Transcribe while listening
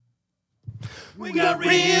We got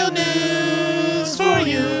real news for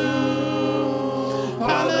you.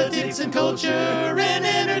 Politics and culture and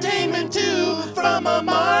entertainment too, from a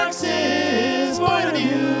Marxist point of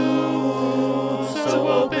view. So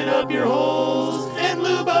open up your holes and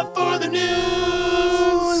lube up for the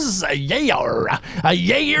news. Yeah,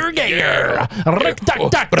 gayer.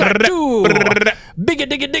 Big a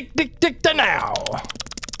dick now.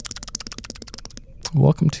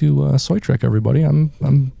 Welcome to Soy Trek, everybody.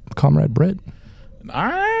 I'm Comrade Brit. And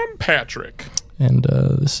I'm Patrick. And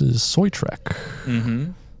this is Soy Trek.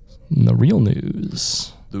 Mm-hmm. The real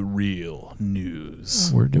news. The real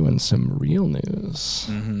news. We're doing some real news.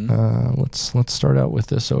 Mm-hmm. Let's start out with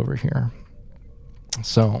this over here.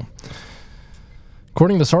 So,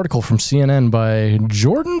 according to this article from CNN by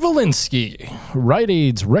Jordan Valinsky, Rite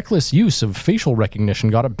Aid's reckless use of facial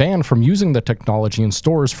recognition got it banned from using the technology in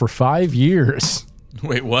stores for 5 years.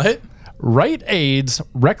 Wait, what? Rite Aid's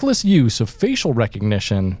reckless use of facial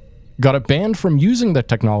recognition got it banned from using the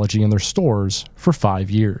technology in their stores for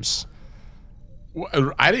 5 years.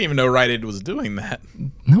 I didn't even know Rite Aid was doing that.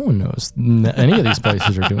 No one knows any of these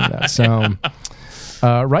places are doing that. So,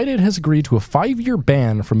 Rite Aid has agreed to a 5-year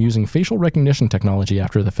ban from using facial recognition technology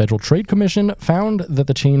after the Federal Trade Commission found that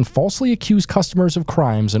the chain falsely accused customers of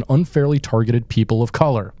crimes and unfairly targeted people of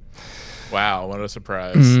color. Wow, what a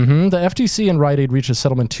surprise. Mm-hmm. The FTC and Rite Aid reached a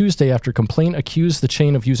settlement Tuesday after a complaint accused the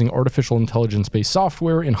chain of using artificial intelligence-based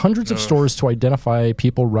software in hundreds of stores to identify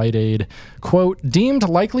people Rite Aid, quote, deemed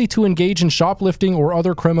likely to engage in shoplifting or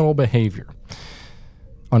other criminal behavior,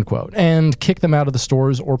 unquote, and kick them out of the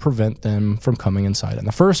stores or prevent them from coming inside in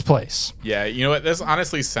the first place. Yeah, you know what? This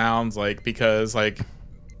honestly sounds like, because, like,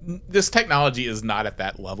 this technology is not at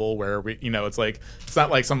that level where we, it's like, it's not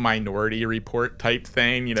like some Minority Report type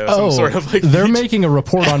thing, some sort of like. They're making a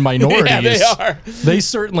report on minorities. Yeah, they are. They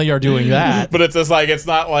certainly are doing that. But it's just like, it's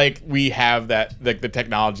not like we have that, like the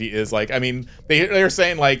technology is like, I mean, they're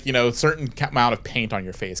saying like, certain amount of paint on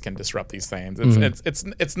your face can disrupt these things.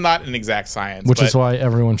 It's not an exact science. Which is why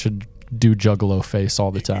everyone should do Juggalo face all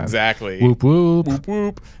the time. Exactly. Whoop, whoop. Whoop,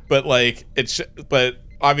 whoop. But like, but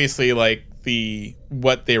obviously like,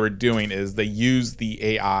 what they were doing is they used the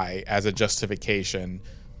AI as a justification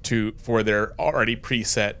for their already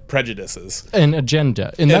preset prejudices. An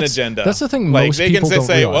agenda. And agenda. That's the thing like most they people can don't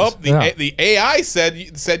say, realize. well, the AI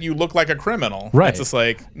said you look like a criminal. Right. It's just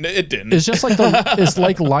like, it didn't. It's just like it's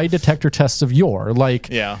like lie detector tests of yore. Like,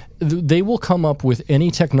 yeah. They will come up with any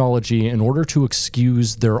technology in order to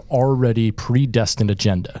excuse their already predestined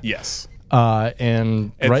agenda. Yes. Right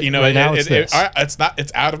now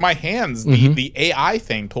it's out of my hands. The AI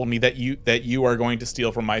thing told me that you are going to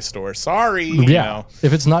steal from my store. Sorry. Yeah.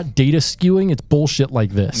 If it's not data skewing, it's bullshit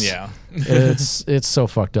like this. Yeah. it's so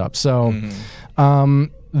fucked up. So,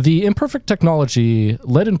 the imperfect technology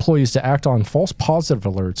led employees to act on false positive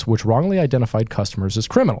alerts, which wrongly identified customers as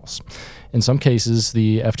criminals. In some cases,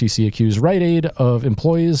 the FTC accused Rite Aid of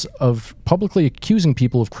employees of publicly accusing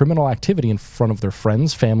people of criminal activity in front of their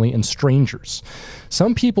friends, family, and strangers.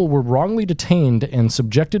 Some people were wrongly detained and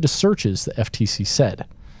subjected to searches, the FTC said.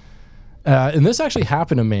 And this actually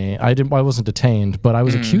happened to me. I wasn't detained, but I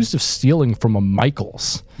was accused of stealing from a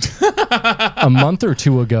Michaels a month or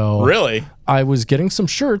two ago. Really? I was getting some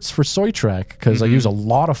shirts for Soy Trek because I use a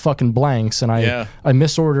lot of fucking blanks, and I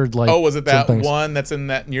misordered like. Oh, was it that one that's in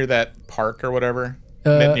that near that park or whatever?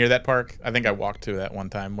 Near that park? I think I walked to that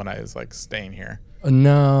one time when I was like staying here.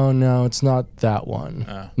 No, it's not that one.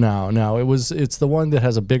 No, it's the one that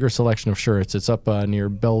has a bigger selection of shirts. It's up near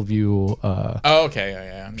Bellevue.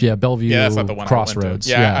 Okay, yeah, Bellevue. Yeah, that's not the one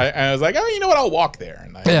Crossroads. I went to. I was like, oh, you know what? I'll walk there,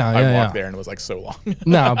 and I walked there, and it was like so long.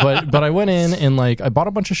 No, but I went in and like I bought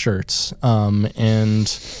a bunch of shirts,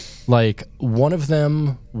 and like one of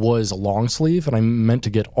them was a long sleeve, and I meant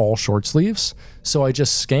to get all short sleeves. So I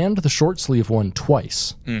just scanned the short sleeve one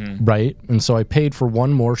twice, right? And so I paid for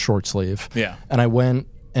one more short sleeve. Yeah. And I went,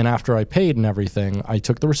 and after I paid and everything, I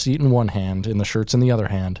took the receipt in one hand and the shirts in the other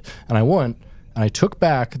hand. And I went, and I took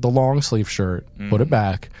back the long sleeve shirt, put it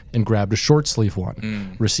back, and grabbed a short sleeve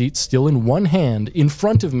one. Receipt still in one hand in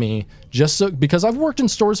front of me, just so, because I've worked in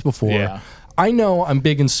stores before. Yeah. I know I'm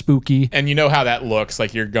big and spooky. And you know how that looks,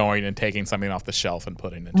 like you're going and taking something off the shelf and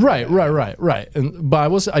putting it. Right.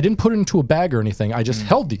 But I didn't put it into a bag or anything. I just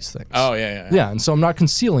held these things. Oh, yeah. Yeah, and so I'm not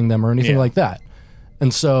concealing them or anything like that.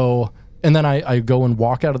 And so, and then I go and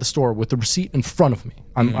walk out of the store with the receipt in front of me.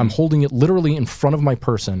 I'm holding it literally in front of my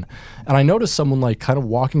person. And I notice someone like kind of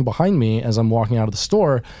walking behind me as I'm walking out of the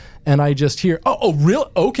store. And I just hear, oh,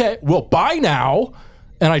 really? Okay, well, bye now.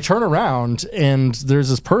 And I turn around, and there's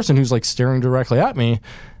this person who's like staring directly at me,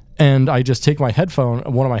 and I just take one of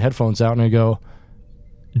my headphones out, and I go,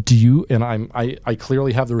 do you, and I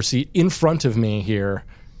clearly have the receipt in front of me here,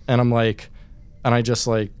 and I'm like, and I just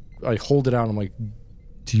like, I hold it out, and I'm like,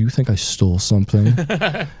 do you think I stole something?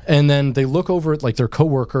 And then they look over at like their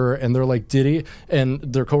coworker, and they're like, did he? And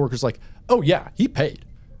their coworker's like, oh yeah, he paid.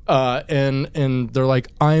 And they're like,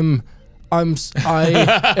 and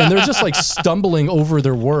they're just like stumbling over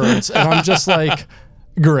their words, and I'm just like,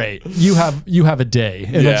 great, you have a day,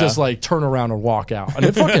 and I just like turn around and walk out, and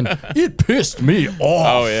it pissed me off.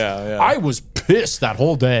 Oh yeah. I was pissed that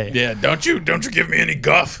whole day. Yeah, don't you give me any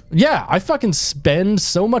guff. Yeah, I fucking spend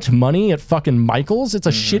so much money at fucking Michael's. It's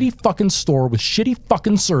a shitty fucking store with shitty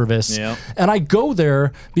fucking service. Yeah. And I go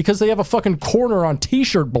there because they have a fucking corner on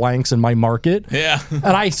t-shirt blanks in my market. Yeah. And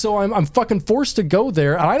I'm fucking forced to go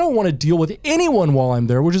there, and I don't want to deal with anyone while I'm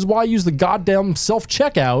there, which is why I use the goddamn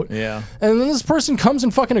self-checkout. Yeah. And then this person comes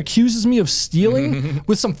and fucking accuses me of stealing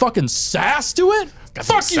with some fucking sass to it?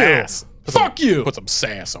 Fuck you. Sass. Fuck you. Put some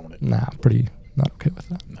sass on it. Nah, pretty not okay with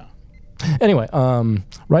that. No. Anyway,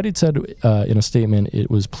 Rite Aid said in a statement it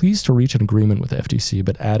was pleased to reach an agreement with the FTC,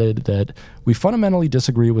 but added that we fundamentally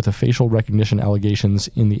disagree with the facial recognition allegations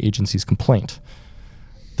in the agency's complaint.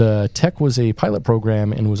 The tech was a pilot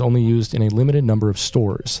program and was only used in a limited number of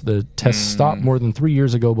stores. The test stopped more than 3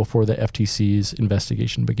 years ago before the FTC's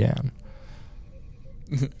investigation began.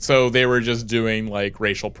 So they were just doing like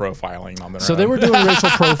racial profiling on their own. So they were doing racial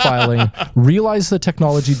profiling, realized the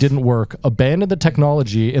technology didn't work, abandoned the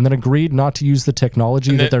technology, and then agreed not to use the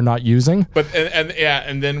technology that they're not using. But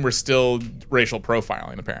and then we're still racial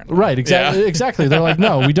profiling apparently. Right, exactly. Yeah. Exactly. They're like,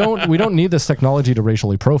 no, we don't need this technology to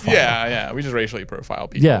racially profile. Yeah. We just racially profile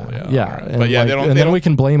people. Yeah. Right. And, But yeah, like, then we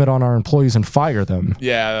can blame it on our employees and fire them.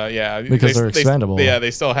 Yeah. Because they're expendable.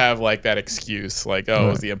 They still have like that excuse, like, oh,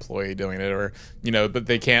 is the employee doing it, or but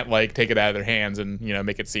they can't like take it out of their hands and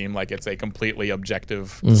make it seem like it's a completely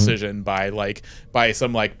objective decision by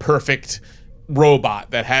some like perfect robot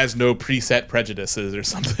that has no preset prejudices or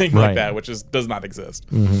something like that, which does not exist.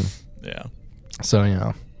 Yeah. So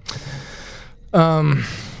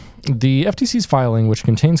the FTC's filing, which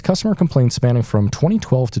contains customer complaints spanning from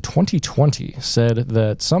 2012 to 2020, said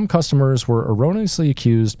that some customers were erroneously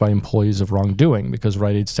accused by employees of wrongdoing because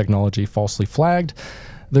Rite Aid's technology falsely flagged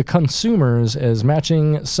the consumers as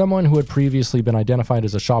matching someone who had previously been identified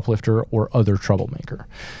as a shoplifter or other troublemaker.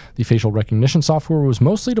 The facial recognition software was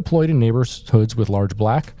mostly deployed in neighborhoods with large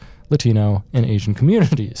Black, Latino, and Asian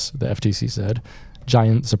communities, the FTC said.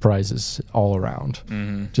 Giant surprises all around.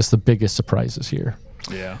 Just the biggest surprises here.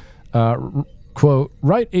 Yeah. Quote,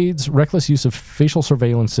 Rite Aid's reckless use of facial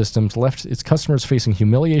surveillance systems left its customers facing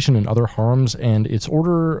humiliation and other harms, and its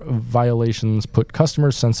order violations put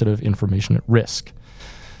customers' sensitive information at risk.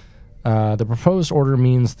 The proposed order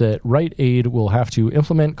means that Rite Aid will have to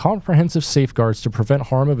implement comprehensive safeguards to prevent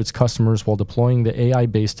harm of its customers while deploying the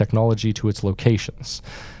AI-based technology to its locations.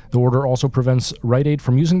 The order also prevents Rite Aid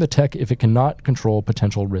from using the tech if it cannot control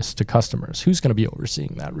potential risks to customers. Who's going to be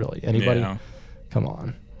overseeing that, really? Anybody? Yeah. Come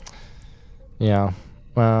on. Yeah.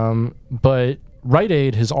 But Rite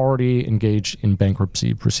Aid has already engaged in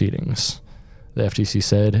bankruptcy proceedings. The FTC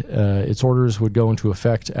said its orders would go into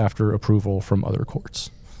effect after approval from other courts.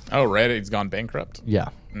 Oh, Rite Aid's gone bankrupt? Yeah.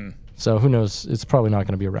 So who knows? It's probably not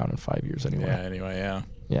going to be around in 5 years anyway. Yeah, anyway, yeah.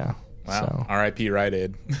 Yeah. Wow. So. R.I.P. Rite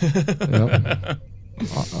Aid. Yep.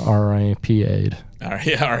 R.I.P. Aid.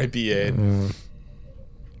 R.I.P. Aid.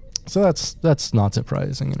 So that's not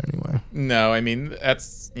surprising in any way. No, I mean,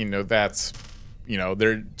 that's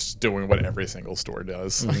they're just doing what every single store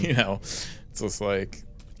does. It's just like,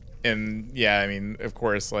 and yeah, I mean, of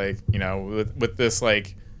course, like, with this,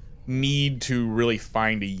 like, need to really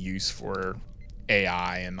find a use for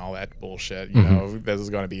AI and all that bullshit, this is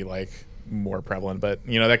going to be like more prevalent, but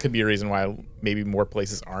that could be a reason why maybe more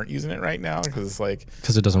places aren't using it right now, because it's like,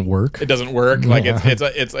 because it doesn't work. Like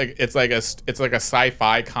it's like a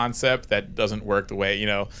sci-fi concept that doesn't work the way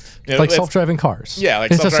like self-driving cars. Yeah,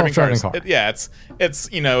 like it's self-driving a self-driving cars. car. It's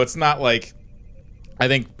it's not like, I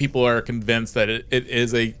think people are convinced that it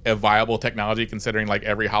is a viable technology, considering like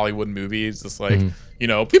every Hollywood movie is just like beep,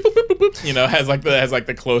 boop, boop, boop, boop, has like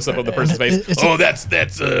the close up of the person's face.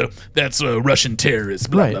 That's a Russian terrorist.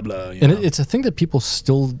 Blah blah blah. And it's a thing that people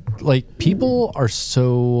still like. People are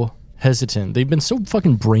so hesitant. They've been so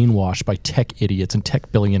fucking brainwashed by tech idiots and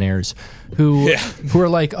tech billionaires who are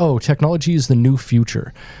like, oh, technology is the new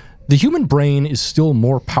future. the human brain is still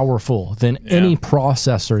more powerful than any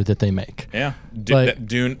processor that they make. Yeah,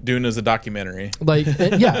 Dune is a documentary. Like,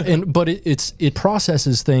 but it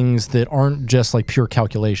processes things that aren't just like pure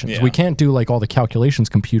calculations. Yeah. We can't do like all the calculations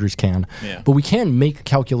computers can, but we can make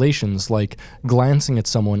calculations like glancing at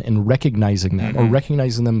someone and recognizing them, or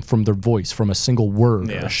recognizing them from their voice, from a single word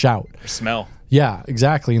or a shout, or smell. Yeah,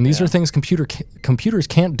 exactly. And these are things computers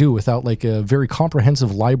can't do without like a very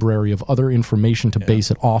comprehensive library of other information to base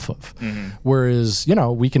it off of. Whereas,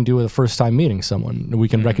 we can do it the first time meeting someone. We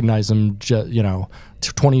can recognize them,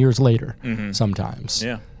 20 years later sometimes.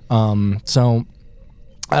 Yeah. So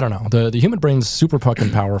I don't know. The human brain's super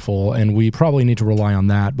fucking powerful, and we probably need to rely on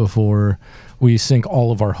that before we sink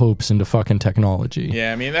all of our hopes into fucking technology.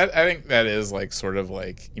 Yeah, I mean, I think that is like sort of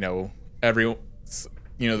like, the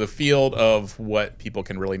field of what people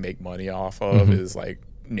can really make money off of is like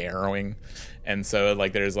narrowing. And so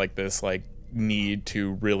like there's like this like need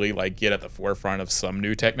to really like get at the forefront of some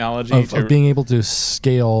new technology of being able to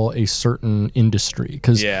scale a certain industry,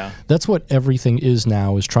 because that's what everything is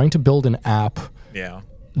now, is trying to build an app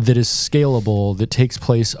that is scalable, that takes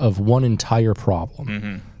place of one entire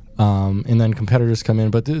problem. And then competitors come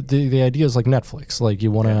in. But the idea is like Netflix. Like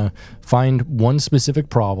you want to find one specific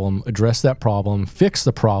problem, address that problem, fix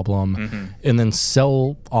the problem, and then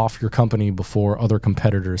sell off your company before other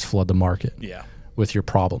competitors flood the market. Yeah. With your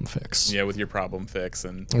problem fix. Yeah, with your problem fix.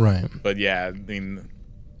 And right. But yeah, I mean,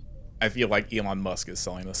 I feel like Elon Musk is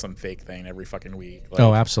selling us some fake thing every fucking week. Like,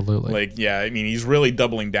 oh, absolutely. Like, yeah, I mean, he's really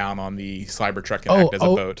doubling down on the Cybertruck can act as a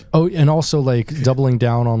boat. Oh, and also like doubling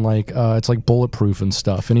down on like it's like bulletproof and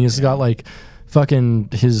stuff. And he's got like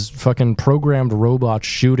his fucking programmed robot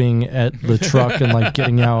shooting at the truck and like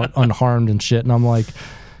getting out unharmed and shit. And I'm like,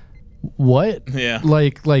 what? Yeah.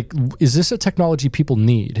 Like, is this a technology people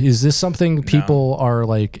need? Is this something people are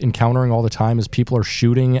like encountering all the time as people are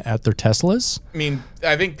shooting at their Teslas? I mean,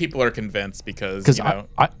 I think people are convinced because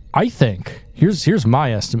I think here's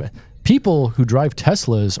my estimate. People who drive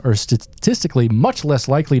Teslas are statistically much less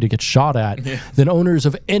likely to get shot at than owners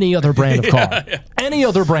of any other brand of car. Any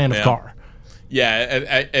other brand of car.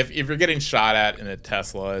 Yeah, if you're getting shot at in a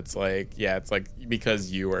Tesla, it's like because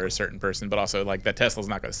you are a certain person, but also like that Tesla's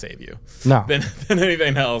not going to save you. No. Than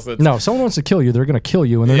anything else. No, if someone wants to kill you, they're going to kill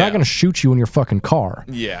you, and they're not going to shoot you in your fucking car.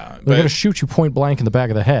 Yeah. They're going to shoot you point blank in the back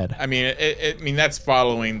of the head. I mean, that's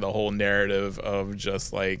following the whole narrative of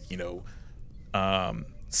just like,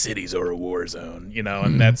 cities are a war zone,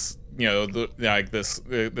 and that's,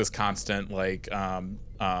 this constant like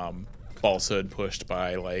falsehood pushed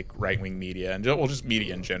by like right-wing media and just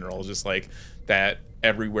media in general, just like that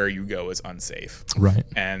everywhere you go is unsafe, right?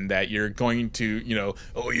 And that you're going to, you're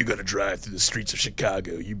going to drive through the streets of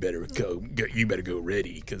Chicago, you better go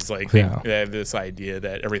ready, because like they have this idea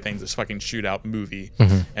that everything's this fucking shootout movie,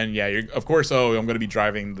 and you're of course, I'm going to be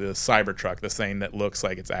driving the Cybertruck, this thing that looks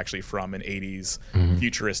like it's actually from an 80s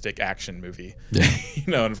futuristic action movie,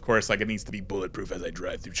 and of course like it needs to be bulletproof as I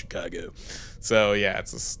drive through Chicago. So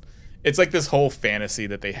it's like this whole fantasy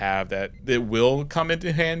that they have that it will come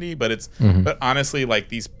into handy, but but honestly, like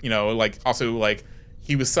these, like also like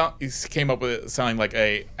he came up with selling like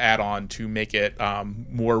a add-on to make it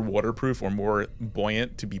more waterproof or more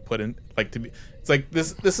buoyant to be put in, like to be. It's like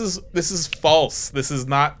this is false. This is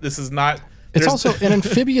not. It's also an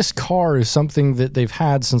amphibious car is something that they've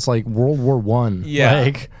had since like World War I.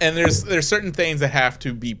 Yeah, and there's certain things that have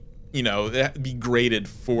to be. That be graded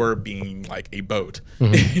for being like a boat,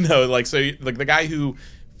 like so like the guy who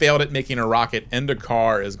failed at making a rocket and a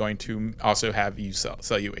car is going to also have you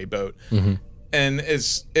sell you a boat, and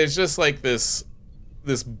it's just like this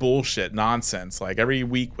bullshit nonsense. Like every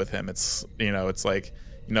week with him, it's like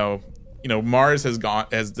Mars has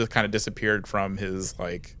kind of disappeared from his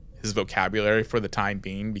vocabulary for the time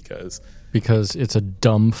being because it's a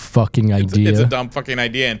dumb fucking idea. It's a dumb fucking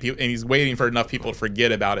idea, and he's waiting for enough people to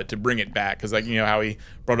forget about it to bring it back. Because like how he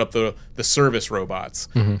brought up the service robots,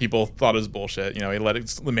 people thought it was bullshit. He let it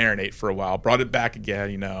marinate for a while, brought it back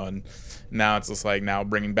again. And now it's just like now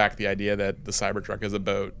bringing back the idea that the Cybertruck is a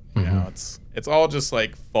boat. It's all just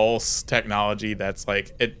like false technology. That's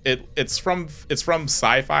like it's from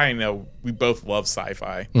sci-fi. We both love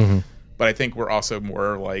sci-fi, but I think we're also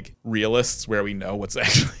more like realists where we know what's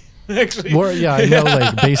actually Actually, Well, yeah, I know,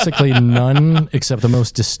 like, basically none except the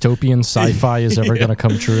most dystopian sci-fi is ever going to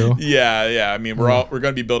come true. Yeah. I mean, we're going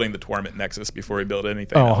to be building the Torment Nexus before we build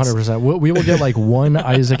anything Oh, else. 100%. We will get, like, one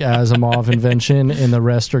Isaac Asimov invention, and the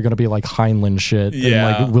rest are going to be, like, Heinlein shit Yeah.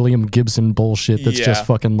 and, like, William Gibson bullshit that's just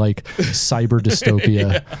fucking, like, cyber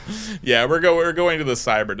dystopia. Yeah, we're going to the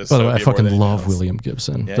cyber dystopia. By the way, I fucking more than love anything else. William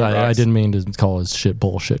Gibson. Yeah, he I rocks. didn't mean to call his shit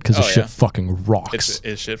bullshit, because his shit fucking rocks.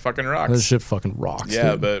 It's shit fucking rocks. His shit fucking rocks.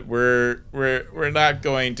 Yeah, dude. but we're not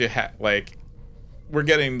going to like we're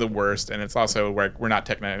getting the worst, and it's also we're not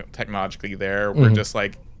technologically there. We're just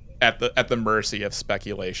like at the mercy of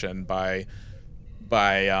speculation by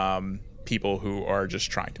people who are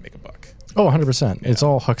just trying to make a buck. Oh, 100%. It's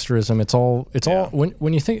all hucksterism. It's all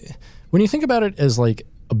when you think about it as like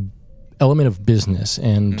a element of business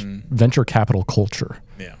and venture capital culture.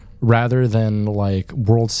 Yeah. Rather than like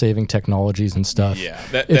world-saving technologies and stuff. Yeah,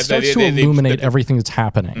 it starts to illuminate everything that's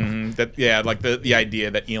happening. Like the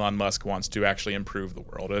idea that Elon Musk wants to actually improve the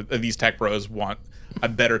world. These tech bros want a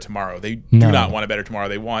better tomorrow. They do not want a better tomorrow.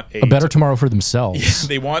 They want a better tomorrow for themselves.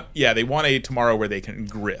 They want a tomorrow where they can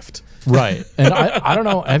grift. Right. And I don't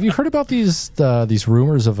know. Have you heard about these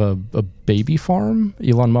rumors of a baby farm?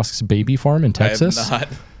 Elon Musk's baby farm in Texas? I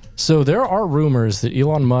have not. So there are rumors that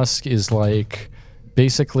Elon Musk is like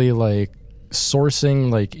basically like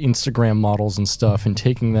sourcing like Instagram models and stuff and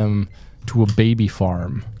taking them to a baby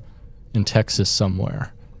farm in Texas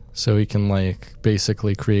somewhere, so he can like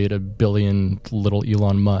basically create a billion little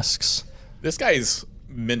Elon Musks. This guy's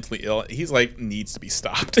mentally ill. He's like needs to be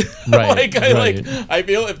stopped. Right. I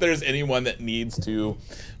feel if there's anyone that needs to,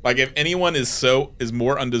 like, if anyone is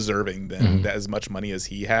more undeserving than as much money as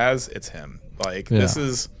he has, it's him. Like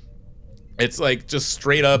it's like just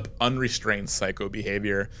straight up unrestrained psycho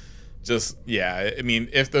behavior. Just I mean,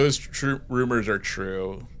 if those rumors are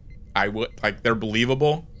true, I would like they're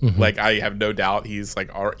believable. Like I have no doubt he's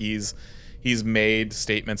made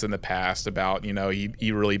statements in the past about,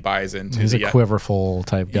 he really buys into he's a quiverful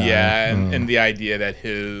type guy. Yeah, and the idea that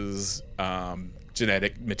his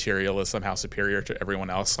genetic material is somehow superior to everyone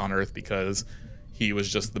else on Earth because he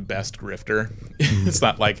was just the best grifter. It's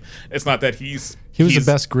not that he was the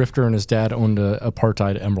best grifter and his dad owned a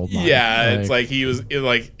apartheid emerald mine. Yeah, it's like he was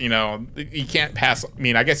you can't pass. I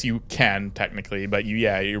mean, I guess you can technically, but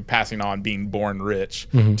you're passing on being born rich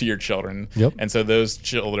to your children. Yep. And so those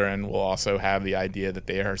children will also have the idea that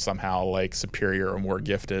they are somehow like superior or more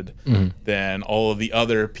gifted than all of the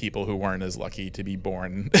other people who weren't as lucky to be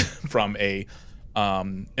born from a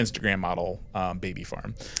Instagram model baby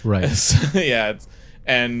farm. Right.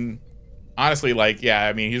 And honestly,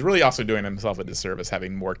 I mean, he's really also doing himself a disservice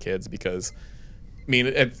having more kids because, I mean,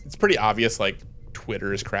 it's pretty obvious, like,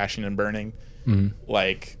 Twitter is crashing and burning.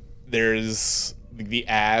 Like, there's the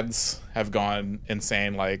ads have gone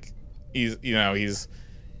insane. Like, he's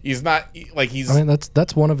not like he's. I mean,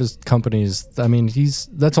 that's one of his companies. I mean,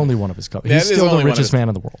 that's only one of his companies. He's still the richest man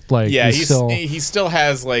in the world. Like, he still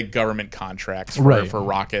has like government contracts for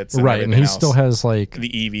rockets, and he still has like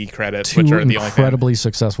the EV credits, two which are the incredibly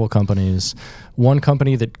successful companies. One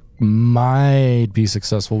company that might be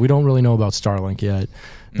successful. We don't really know about Starlink yet.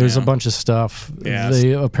 There's a bunch of stuff. Yeah.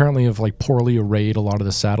 They apparently have like poorly arrayed a lot of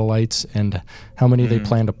the satellites, and how many they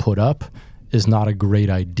plan to put up is not a great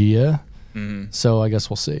idea. So I guess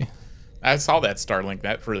we'll see. I saw that Starlink.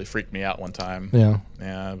 That really freaked me out one time. Yeah,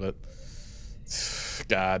 but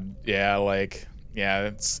God,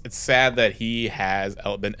 it's sad that he has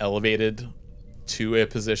been elevated to a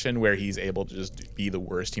position where he's able to just be the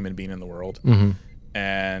worst human being in the world.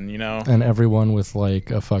 And and everyone with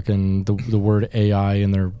like a fucking the word AI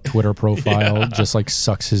in their Twitter profile just like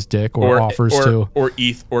sucks his dick or offers to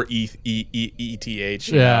ETH. Right.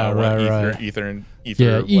 Ether and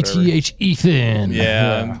yeah, ETH Ethan.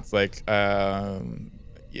 Yeah, it's like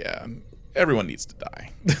everyone needs to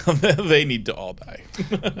die. They need to all die.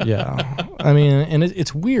 Yeah, I mean, and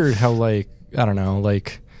it's weird how like I don't know,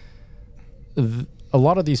 like a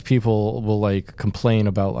lot of these people will like complain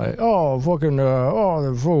about like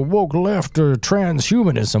the woke left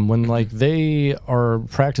transhumanism when like they are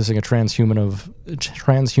practicing a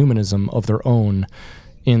transhumanism of their own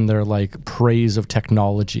in their like praise of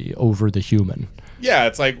technology over the human. Yeah,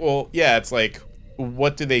 it's like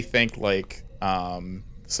what do they think like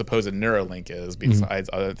supposed Neuralink is besides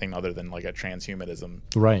other than like a transhumanism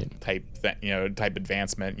type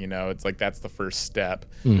advancement? It's like that's the first step.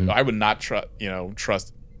 I would not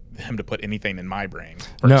trust him to put anything in my brain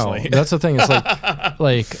personally. No, that's the thing. It's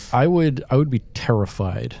like I would be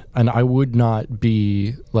terrified, and I would not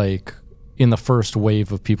be like in the first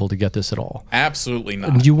wave of people to get this at all. Absolutely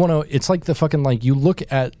not. You want to, it's like the fucking, like, you look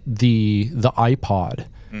at the iPod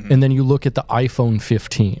and then you look at the iPhone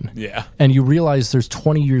 15. Yeah. And you realize there's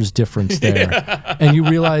 20 years difference there. And you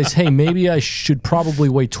realize, hey, maybe I should probably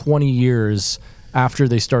wait 20 years after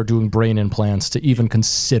they start doing brain implants to even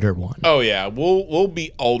consider one. Oh yeah, we'll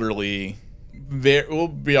be elderly. We'll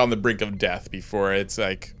be on the brink of death before it's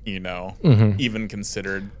like, even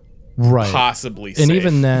considered possibly safe. And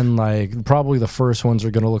even then, like, probably the first ones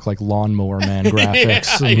are going to look like Lawnmower Man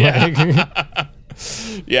graphics.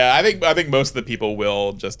 Yeah, I think most of the people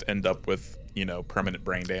will just end up with permanent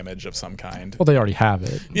brain damage of some kind. Well, they already have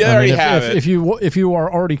it. Yeah, they already have it. If you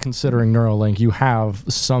are already considering Neuralink, you have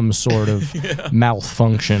some sort of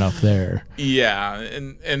malfunction up there. Yeah,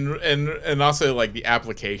 and also like the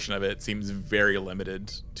application of it seems very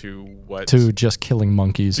limited to just killing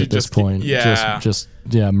monkeys at this point. Yeah, just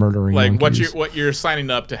murdering monkeys. What you're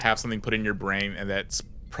signing up to have something put in your brain, and that's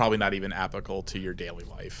probably not even applicable to your daily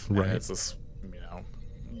life. Right. And it's just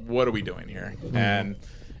what are we doing here? And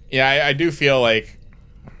yeah, I do feel like,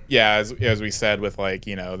 as we said with like,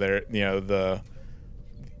 the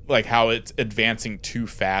like how it's advancing too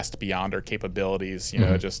fast beyond our capabilities,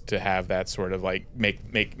 just to have that sort of like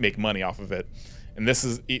make money off of it. And this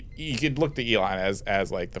is, you could look to Elon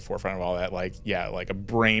as like the forefront of all that, like a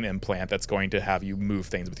brain implant that's going to have you move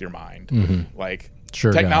things with your mind. Like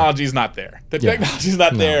technology's not there. The technology's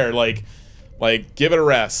not there. Like give it a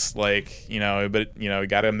rest. Like, but you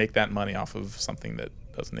got to make that money off of something that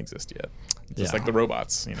doesn't exist yet. Just like the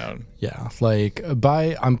robots, Yeah, like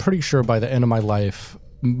I'm pretty sure by the end of my life,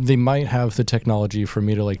 they might have the technology for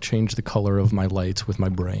me to like change the color of my lights with my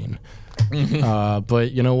brain.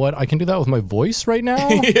 But you know what? I can do that with my voice right now.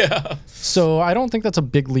 Yeah. So I don't think that's a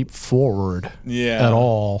big leap forward at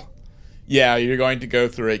all. Yeah, you're going to go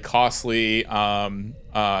through a costly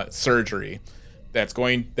surgery that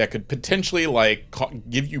could potentially like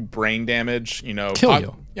give you brain damage, kill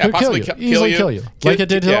you. Yeah, possibly kill you. Like it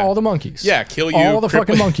did to all the monkeys. Yeah, kill you. All the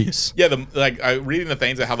fucking monkeys. Yeah, reading the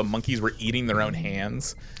things of how the monkeys were eating their own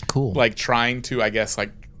hands. Cool. Like trying to, I guess,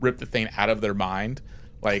 like rip the thing out of their mind.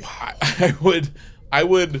 Like I would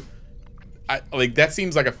like that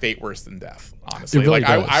seems like a fate worse than death. Honestly, it really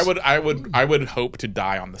like does. I would hope to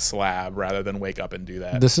die on the slab rather than wake up and do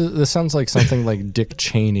that. This sounds like something like Dick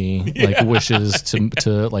Cheney wishes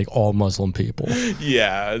to like all Muslim people.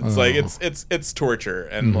 Yeah, it's like it's torture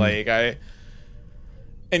and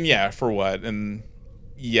for what? And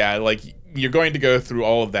yeah, like you're going to go through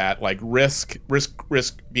all of that, like risk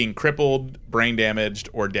being crippled, brain damaged,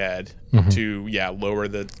 or dead to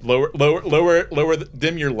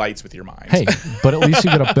dim your lights with your mind. Hey, but at least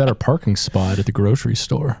you get a better parking spot at the grocery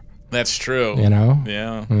store. That's true.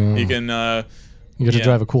 Yeah. You can. You get to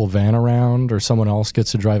drive a cool van around, or someone else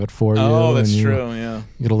gets to drive it for you. Oh, that's true. Yeah.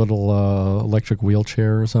 You get a little electric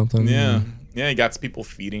wheelchair or something. Yeah. Yeah, you got people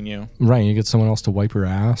feeding you. Right, you get someone else to wipe your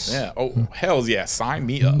ass. Yeah. Oh, hells yeah. Sign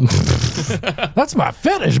me up. That's my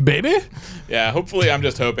fetish, baby. Yeah, hopefully I'm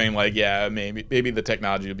just hoping like, maybe the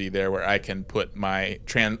technology will be there where I can put my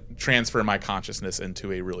transfer my consciousness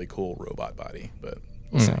into a really cool robot body. But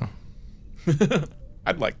we'll see.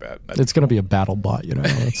 I'd like that. It's going to be a battle bot,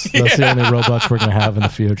 That's the only robots we're going to have in the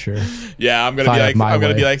future. Yeah, I'm going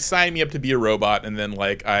to be like, sign me up to be a robot, and then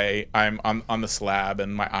like I'm on the slab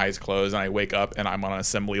and my eyes close and I wake up and I'm on an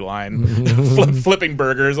assembly line flipping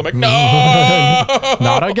burgers. I'm like, no,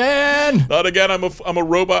 not again. Not again. I'm a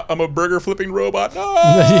robot. I'm a burger flipping robot.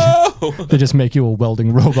 No. They just make you a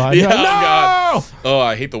welding robot. Yeah, like, no! God. Oh,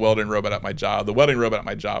 I hate the welding robot at my job. The welding robot at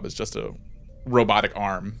my job is just a robotic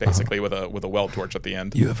arm, basically, with a weld torch at the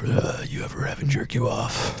end. You ever have a jerk you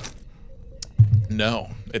off?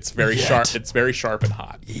 No, it's very sharp. It's very sharp and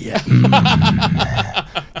hot. Yeah.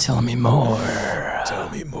 Tell me more.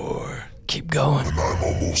 Tell me more. Keep going. And I'm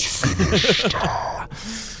almost finished.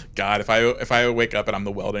 God, if I wake up and I'm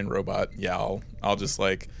the welding robot, I'll just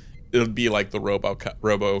like. It'll be like the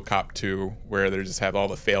RoboCop 2, where they just have all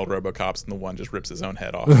the failed RoboCops, and the one just rips his own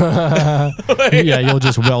head off. Yeah, you'll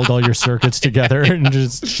just weld all your circuits together and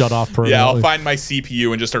just shut off permanently. Yeah, I'll find my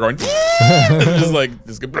CPU and just start going, and just like,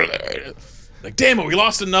 damn it, we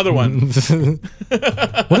lost another one. What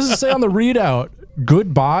does it say on the readout?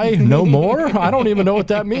 Goodbye, no more? I don't even know what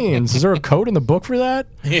that means. Is there a code in the book for that?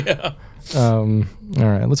 Yeah. All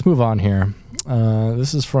right, let's move on here.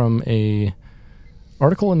 This is from a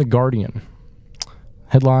article in The Guardian.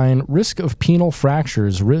 Headline, risk of penile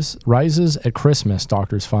fractures rises at Christmas,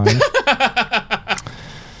 doctors find.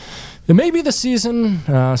 It may be the season.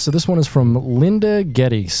 So this one is from Linda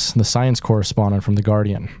Geddes, the science correspondent from The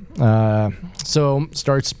Guardian. So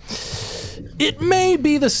starts, It may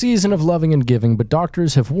be the season of loving and giving, but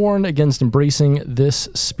doctors have warned against embracing this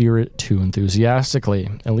spirit too enthusiastically,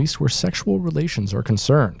 at least where sexual relations are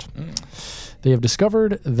concerned. They have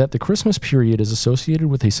discovered that the Christmas period is associated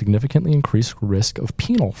with a significantly increased risk of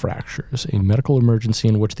penile fractures, a medical emergency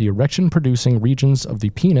in which the erection-producing regions of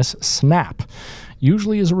the penis snap,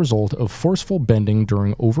 usually as a result of forceful bending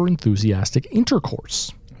during over-enthusiastic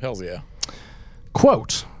intercourse. Hells yeah.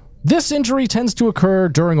 Quote, this injury tends to occur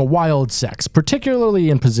during a wild sex,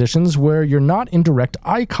 particularly in positions where you're not in direct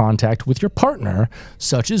eye contact with your partner,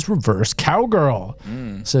 such as reverse cowgirl,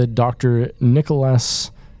 said Dr.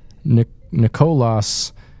 Nicholas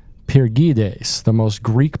Pyrgides, the most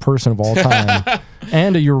Greek person of all time,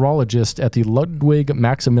 and a urologist at the Ludwig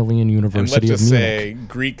Maximilian University and let's of just Munich. say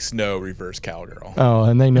Greeks know reverse cowgirl. Oh,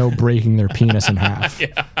 and they know breaking their penis in half.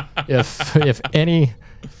 Yeah. If any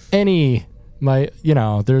my,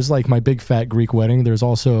 there's like my big fat Greek wedding. There's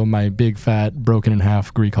also my big fat broken in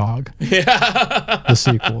half Greek hog. Yeah. The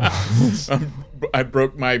sequel. I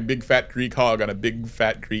broke my big fat Greek hog on a big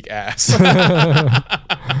fat Greek ass.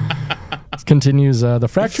 Continues, the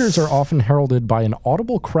fractures are often heralded by an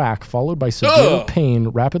audible crack followed by severe pain,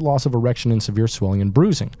 rapid loss of erection, and severe swelling and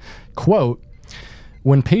bruising. Quote,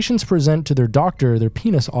 when patients present to their doctor, their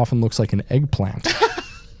penis often looks like an eggplant.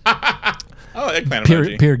 Oh, eggplant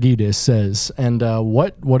emoji. Pyrgides says. And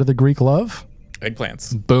what do the Greek love?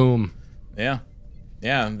 Eggplants. Boom. Yeah.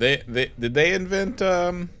 Yeah. Did they invent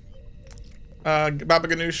baba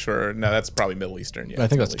ganoush? Or no, that's probably Middle Eastern. Yeah, I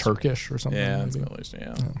think that's Middle Eastern. Turkish or something. Yeah, maybe. it's Middle Eastern.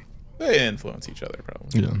 Yeah. They influence each other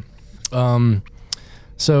probably. Yeah.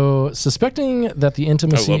 So suspecting that the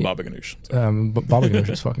intimacy... I love baba ganoush. Baba ganoush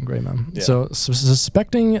is fucking great, man. Yeah. So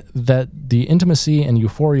suspecting that the intimacy and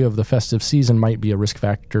euphoria of the festive season might be a risk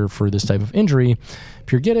factor for this type of injury,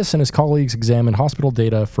 Pyrgides and his colleagues examined hospital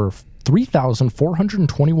data for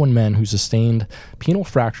 3,421 men who sustained penile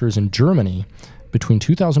fractures in Germany between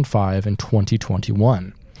 2005 and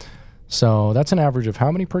 2021. So that's an average of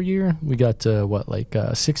how many per year? We got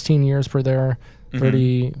 16 years per there,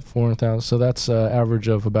 34,000. So that's average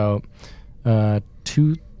of about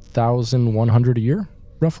 2,100 a year,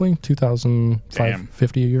 roughly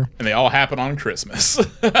 2,550 a year. And they all happen on Christmas.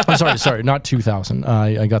 I'm sorry, not 2,000.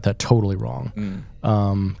 I got that totally wrong.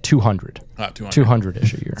 200.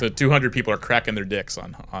 200-ish a year. So 200 people are cracking their dicks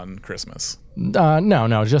on Christmas.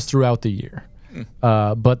 No, just throughout the year.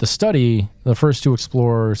 But the study, the first to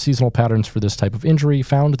explore seasonal patterns for this type of injury,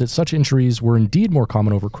 found that such injuries were indeed more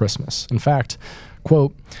common over Christmas. In fact,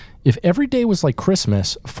 quote, if every day was like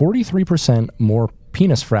Christmas, 43% more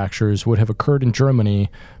penis fractures would have occurred in Germany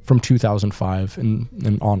from 2005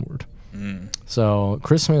 and onward. So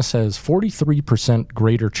Christmas has 43%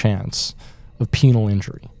 greater chance of penile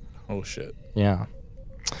injury. Oh, shit. Yeah.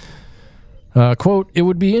 Quote, it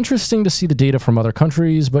would be interesting to see the data from other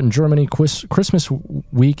countries, but in Germany, Christmas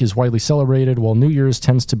week is widely celebrated, while New Year's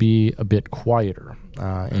tends to be a bit quieter.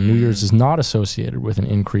 And New Year's is not associated with an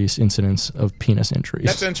increased incidence of penis injuries.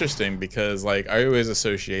 That's interesting because, I always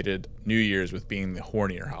associated New Year's with being the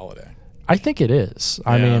hornier holiday. I think it is.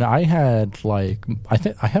 I mean, I had I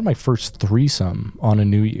had my first threesome on a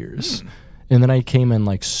New Year's. And then I came in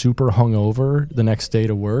super hungover the next day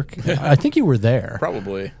to work. I think you were there.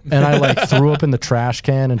 Probably. And I threw up in the trash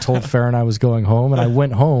can and told Farron I was going home. And I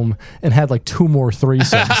went home and had 2 more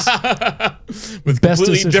threesomes. With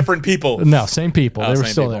completely different people. No, same people. They were same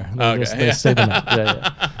still people. there. Okay. They stayed the night. Yeah.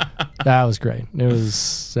 That was great. It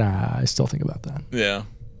was, I still think about that. Yeah.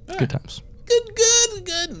 Good times.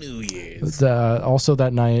 Good New Year's. Also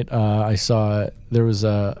that night, I saw there was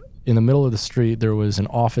in the middle of the street, there was an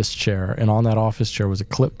office chair, and on that office chair was a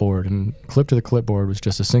clipboard, and clipped to the clipboard was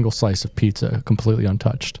just a single slice of pizza, completely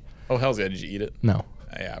untouched. Oh, hell's yeah. Did you eat it? No.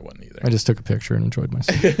 Yeah, I wouldn't either. I just took a picture and enjoyed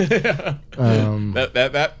myself.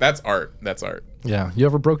 That's art. That's art. Yeah. You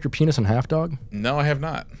ever broke your penis in half, dog? No, I have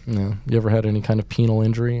not. No. You ever had any kind of penile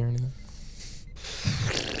injury or anything?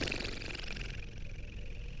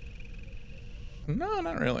 No,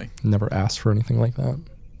 not really. Never asked for anything like that?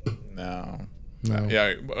 No. No.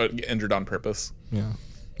 Yeah, injured on purpose. Yeah.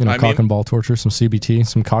 Cock and ball torture, some CBT,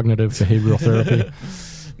 some cognitive behavioral therapy.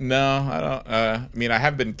 No, I don't. I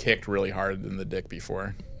have been kicked really hard in the dick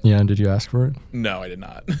before. Yeah, and did you ask for it? No, I did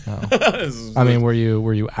not. Oh.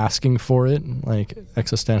 Were you asking for it,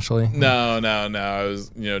 existentially? No. I was,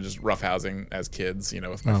 just roughhousing as kids,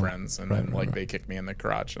 with my friends, and then they kicked me in the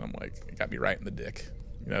crotch, and I'm like, it got me right in the dick.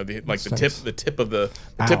 The tip of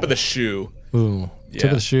the shoe. Ooh. Yeah.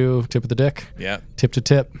 Tip of the shoe, tip of the dick. Yeah. Tip to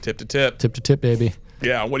tip. Tip to tip. Tip to tip, baby.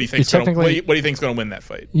 Yeah. What do you think's going to win that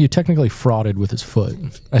fight? You technically frauded with his foot.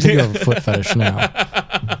 I think you have a foot fetish now.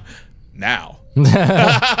 Now.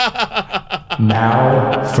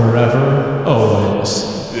 Now, forever,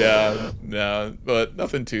 always. Yeah, no, but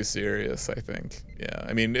nothing too serious, I think. Yeah,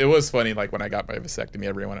 I mean, it was funny, like, when I got my vasectomy,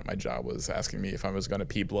 everyone at my job was asking me if I was going to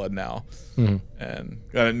pee blood now. And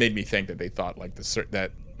it made me think that they thought, like,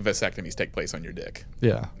 that vasectomies take place on your dick.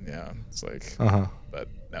 Yeah. Yeah, it's like, but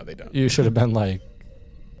no, they don't. You should have been like,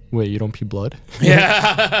 wait, you don't pee blood?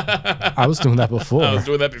 Yeah. I was doing that before. I was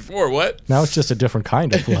doing that before, what? Now it's just a different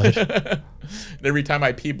kind of blood. And every time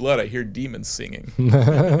I pee blood, I hear demons singing.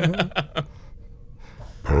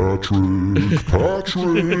 Patrick,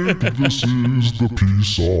 this is the pee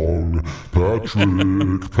song.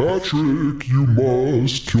 Patrick, you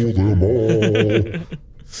must kill them all.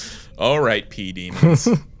 All right, pee demons.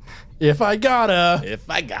 If I gotta.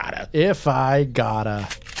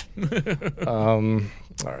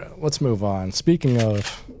 All right, let's move on. Speaking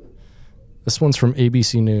of, this one's from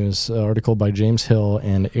ABC News, article by James Hill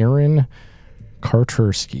and Aaron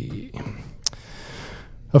Kartursky.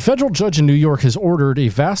 A federal judge in New York has ordered a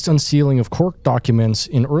vast unsealing of court documents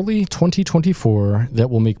in early 2024 that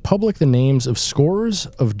will make public the names of scores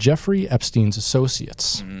of Jeffrey Epstein's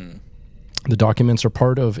associates. The documents are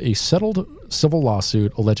part of a settled civil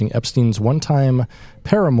lawsuit alleging Epstein's one-time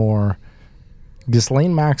paramour,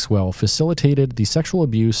 Ghislaine Maxwell, facilitated the sexual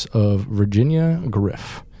abuse of Virginia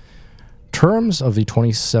Griff. Terms of the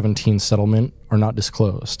 2017 settlement are not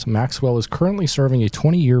disclosed. Maxwell is currently serving a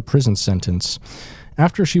 20-year prison sentence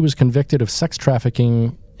after she was convicted of sex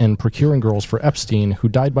trafficking and procuring girls for Epstein, who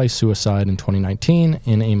died by suicide in 2019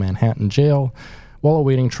 in a Manhattan jail while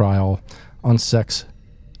awaiting trial on sex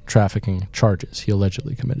trafficking charges. He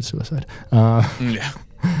allegedly committed suicide.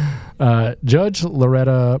 Judge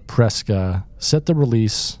Loretta Preska set the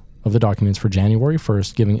release of the documents for January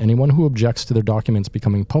 1st, giving anyone who objects to their documents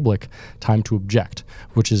becoming public time to object,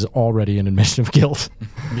 which is already an admission of guilt.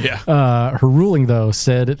 Yeah. Her ruling, though,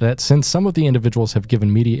 said that since some of the individuals have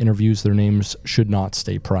given media interviews, their names should not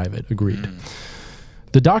stay private. Agreed.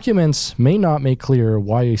 The documents may not make clear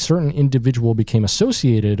why a certain individual became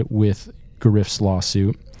associated with Griff's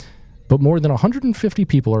lawsuit, but more than 150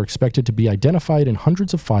 people are expected to be identified in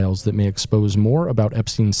hundreds of files that may expose more about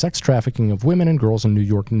Epstein's sex trafficking of women and girls in New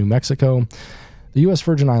York and New Mexico, the U.S.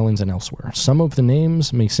 Virgin Islands, and elsewhere. Some of the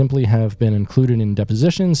names may simply have been included in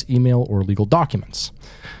depositions, email, or legal documents.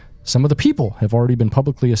 Some of the people have already been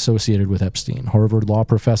publicly associated with Epstein. Harvard law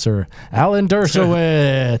professor Alan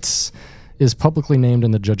Dershowitz is publicly named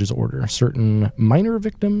in the judge's order. Certain minor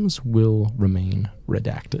victims will remain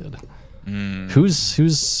redacted. Who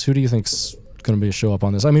do you think's going to be a show up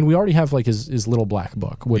on this? I mean, we already have like his little black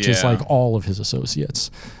book, which is like all of his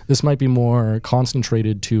associates. This might be more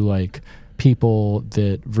concentrated to like people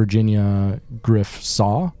that Virginia Griff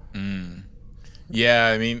saw. Yeah,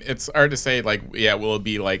 I mean, it's hard to say, like, yeah, will it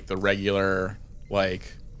be like the regular,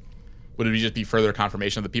 like, would it just be further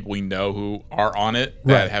confirmation of the people we know who are on it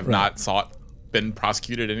that have not been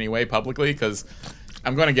prosecuted anyway publicly? Because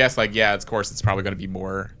I'm going to guess, like, yeah, of course, it's probably going to be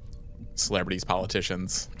more celebrities,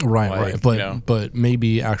 politicians, like, but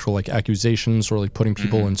maybe actual like accusations or like putting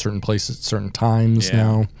people in certain places at certain times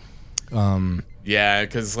now. Yeah,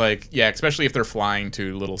 because like especially if they're flying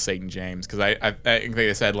to Little St. James, because I think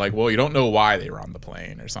they said like, well, you don't know why they were on the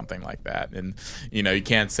plane or something like that, and you know you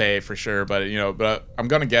can't say for sure, but but I'm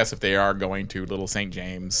gonna guess if they are going to Little St.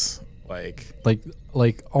 James. Like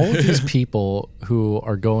all of these people who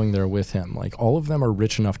are going there with him, like all of them are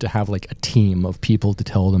rich enough to have like a team of people to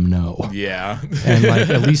tell them no. Yeah. And like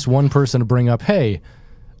at least one person to bring up, hey,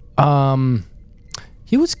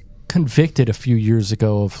 he was convicted a few years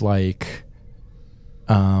ago of like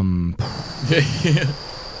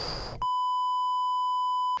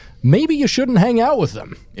maybe you shouldn't hang out with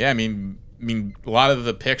them. Yeah, I mean a lot of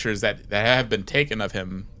the pictures that have been taken of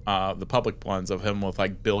him, the public ones of him with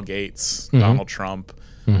like Bill Gates, Donald Trump,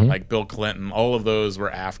 like Bill Clinton, all of those were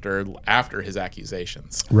after his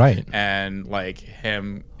accusations. Right. And like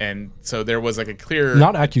him, and so there was like a clear...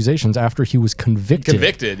 Not accusations, after he was convicted.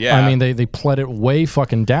 Convicted, yeah. I mean, they pled it way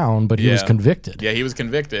fucking down, but he was convicted. Yeah, he was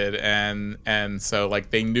convicted, and so like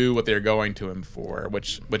they knew what they were going to him for,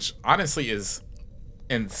 which honestly is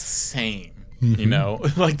insane. You know,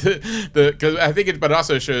 like because I think but it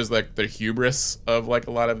also shows like the hubris of like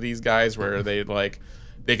a lot of these guys where they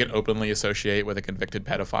can openly associate with a convicted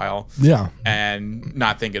pedophile, and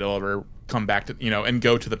not think it'll ever come back to and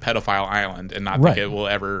go to the pedophile island and not think it will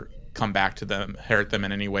ever come back to them, hurt them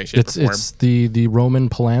in any way, shape, or form. It's the Roman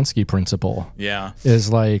Polanski principle. Yeah,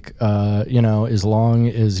 is like as long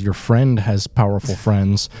as your friend has powerful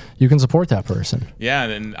friends, you can support that person. Yeah,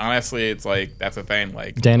 and honestly, it's like that's the thing.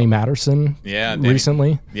 Like Danny Matterson. Yeah,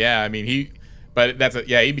 recently. Yeah, I mean But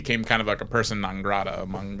he became kind of like a person non grata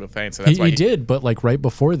among the fans. So that's why he did, but like right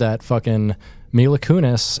before that, fucking Mila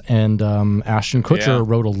Kunis and Ashton Kutcher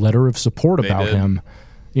wrote a letter of support about him.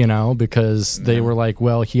 You know, because they were like,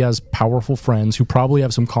 well, he has powerful friends who probably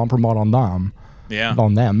have some compromise on them. Yeah.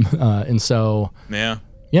 On them. And so,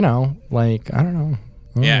 you know, like, I don't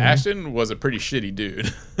know. Ashton was a pretty shitty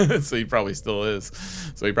dude. So he probably still is.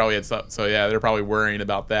 So he probably had stuff. So yeah, they're probably worrying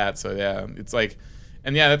about that. So yeah, it's like,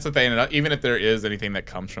 and yeah, that's the thing. Even if there is anything that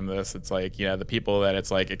comes from this, it's like, the people that it's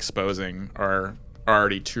like exposing are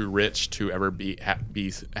already too rich to ever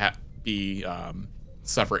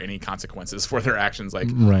suffer any consequences for their actions. Like,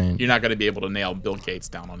 you're not going to be able to nail Bill Gates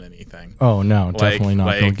down on anything. Oh no, definitely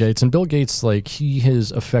not Bill Gates. And Bill Gates, like, he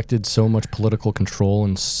has affected so much political control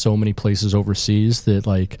in so many places overseas that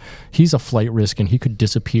like he's a flight risk and he could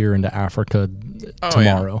disappear into Africa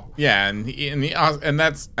tomorrow. And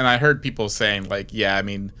I heard people saying like, I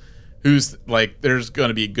mean, who's like, there's going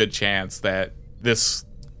to be a good chance that the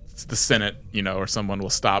Senate, or someone will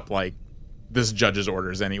stop like this judge's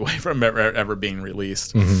orders anyway from ever being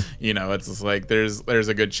released. It's just like there's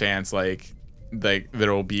a good chance like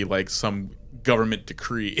there will be like some government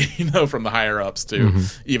decree from the higher ups to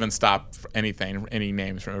even stop any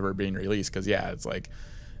names from ever being released, because it's like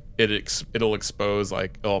it'll expose,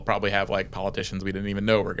 like it'll probably have like politicians we didn't even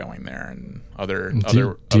know were going there and other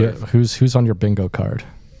who's on your bingo card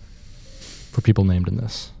for people named in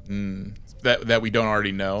this that we don't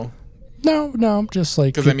already know. No, just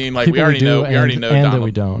like, because I mean, like we already know Donald, that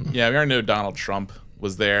we don't. Yeah, we already know Donald Trump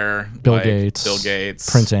was there. Bill Gates,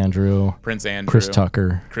 Prince Andrew, Chris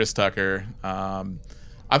Tucker.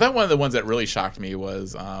 I thought one of the ones that really shocked me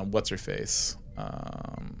was what's her face,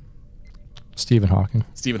 Stephen Hawking.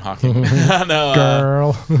 No,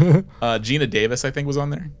 girl. Gina Davis, I think, was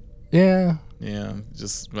on there. Yeah.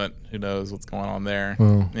 But who knows what's going on there?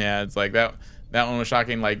 Yeah, it's like that. That one was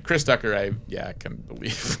shocking. Like Chris Tucker, I can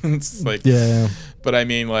believe. It's like, but I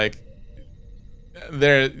mean, like,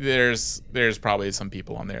 there's probably some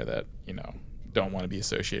people on there that don't want to be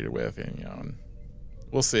associated with, and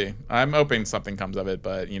we'll see. I'm hoping something comes of it,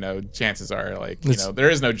 but chances are like there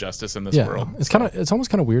is no justice in this world. It's almost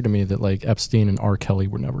kind of weird to me that like Epstein and R. Kelly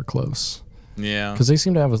were never close. Yeah, because they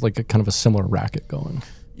seem to have like a kind of a similar racket going.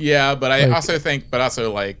 Yeah, but I also think, R.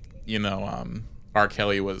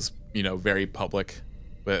 Kelly was very public,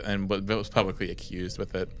 and was publicly accused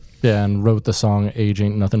with it. Yeah, and wrote the song "Age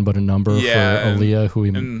Ain't Nothing But a Number" for Aaliyah, who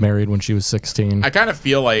he married when she was 16. I kind of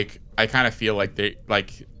feel like they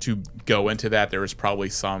to go into that there was probably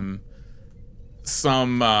some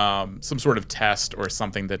sort of test or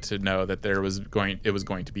something that to know that it was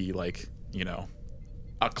going to be like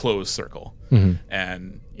a closed circle,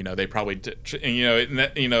 and they probably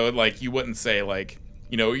like you wouldn't say like.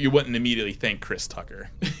 You wouldn't immediately think Chris Tucker.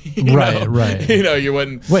 Right. You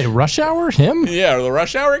wouldn't. Wait, Rush Hour? Him? Yeah, the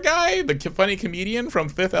Rush Hour guy, the funny comedian from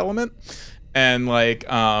Fifth Element, and like,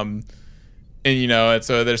 and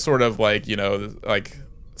so there's sort of like like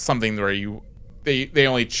something where they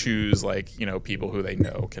only choose like people who they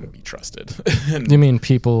know can be trusted. You mean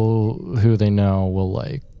people who they know will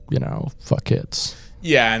like fuck kids?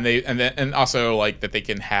 Yeah, and also like that they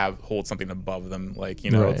can hold something above them, like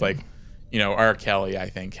it's like. R. Kelly, I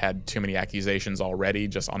think, had too many accusations already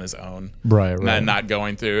just on his own, right, not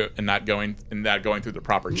going through the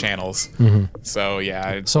proper channels. So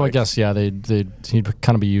yeah, so like, I guess he'd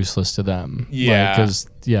kind of be useless to them. Yeah, because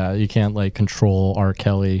you can't like control R.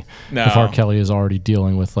 Kelly if R. Kelly is already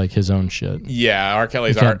dealing with like his own shit. Yeah, R.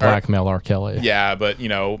 Kelly's you can't blackmail R. Kelly. Yeah, but you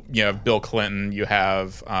have Bill Clinton, you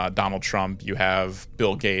have Donald Trump, you have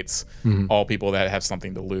Bill Gates, all people that have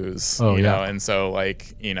something to lose. And so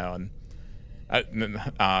like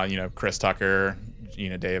Chris Tucker,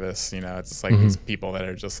 Gina Davis, it's just like these people that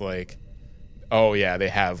are just like, oh yeah, they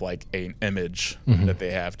have like an image that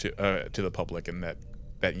they have to the public, and that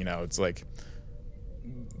it's like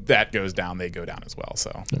that goes down, they go down as well.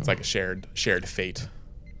 So it's like a shared fate.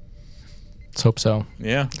 Let's hope so.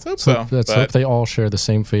 Yeah, let's hope so. Let's hope they all share the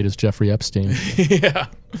same fate as Jeffrey Epstein. Yeah,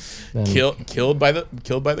 killed by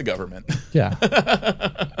the government. Yeah.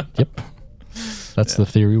 Yep. That's the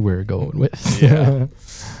theory we're going with. Yeah.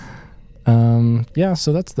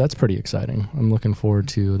 So that's pretty exciting. I'm looking forward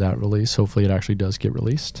to that release. Hopefully it actually does get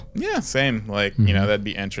released. Yeah, same. Like, that'd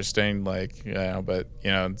be interesting. Like, but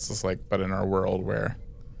it's just like, but in our world where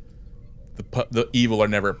the evil are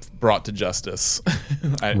never brought to justice,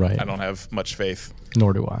 I don't have much faith.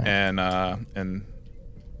 Nor do I. And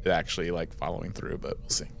actually like following through, but we'll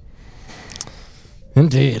see.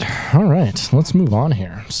 Indeed. All right, let's move on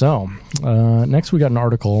here. So, next we got an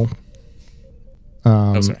article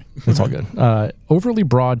Sorry. It's all good. Overly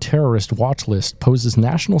broad terrorist watch list poses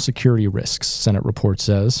national security risks, Senate report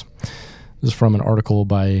says. This is from an article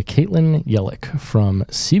by Caitlin Yellick from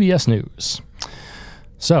CBS News.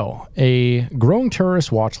 So, a growing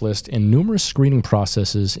terrorist watch list and numerous screening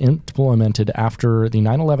processes implemented after the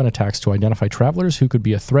 9/11 attacks to identify travelers who could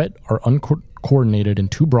be a threat are uncoordinated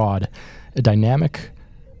and too broad, a dynamic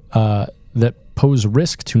that pose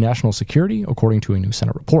risk to national security, according to a new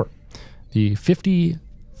Senate report. The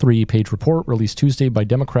 53-page report released Tuesday by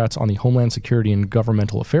Democrats on the Homeland Security and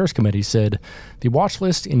Governmental Affairs Committee said the watch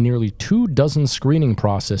list in nearly 24 screening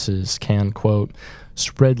processes can, quote,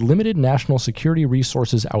 spread limited national security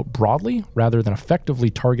resources out broadly rather than effectively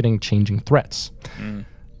targeting changing threats.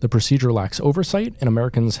 The procedure lacks oversight, and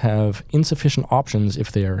Americans have insufficient options if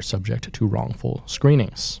they are subject to wrongful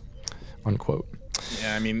screenings, unquote.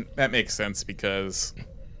 Yeah, I mean, that makes sense because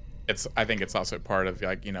I think it's also part of,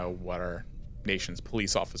 like, you know, what our nation's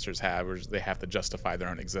police officers have, or they have to justify their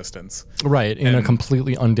own existence. Right, in a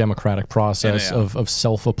completely undemocratic process yeah. of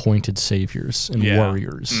self-appointed saviors and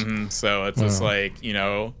warriors. Mm-hmm. So it's just like, you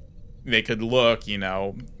know, they could look, you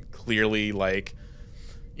know, clearly like,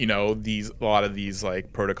 you know, a lot of these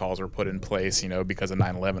like protocols were put in place, you know, because of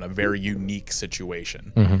 9/11, a very unique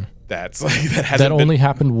situation that's like that only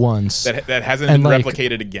happened once. That hasn't been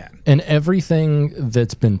replicated again. And everything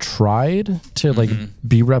that's been tried to like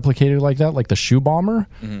be replicated like that, like the shoe bomber,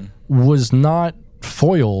 was not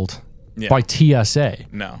foiled by TSA.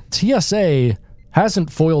 No. TSA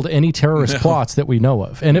hasn't foiled any terrorist plots that we know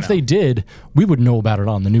of. And if they did, we would know about it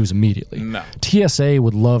on the news immediately. No. TSA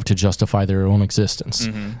would love to justify their own existence.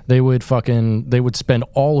 They would spend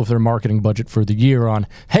all of their marketing budget for the year on,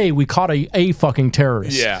 hey, we caught a fucking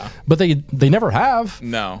terrorist. Yeah. But they never have.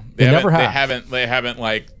 No. They never have. They haven't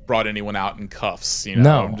like brought anyone out in cuffs, you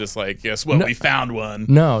know. No. Just like, guess what, we found one.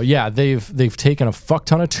 No, yeah, they've taken a fuck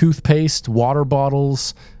ton of toothpaste, water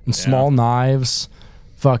bottles, and small knives.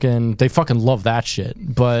 They fucking love that shit.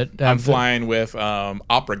 But I'm flying with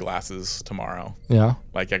opera glasses tomorrow. Yeah.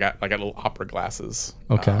 Like I got little opera glasses.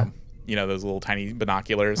 Okay. You know those little tiny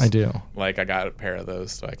binoculars? I do. Like I got a pair of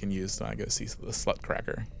those so I can use when I go see the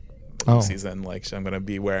Slutcracker season. Like I'm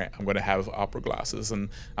gonna have opera glasses, and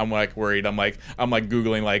I'm like worried. I'm like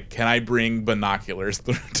Googling like, can I bring binoculars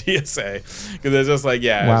through TSA? Because it's just like,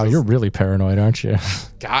 wow, you're really paranoid, aren't you?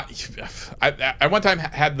 God, I one time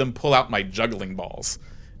had them pull out my juggling balls.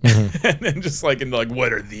 And then just like, and they're like,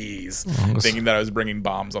 what are these? Thinking that I was bringing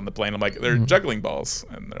bombs on the plane. I'm like, they're juggling balls.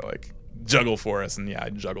 And they're like, juggle for us. And yeah, I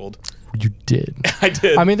juggled. You did. I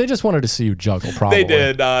did. I mean, they just wanted to see you juggle, probably. They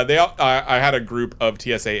did. I had a group of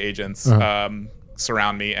TSA agents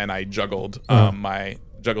surround me, and I juggled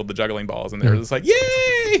the juggling balls, and they were just like, yay!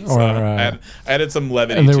 So I added some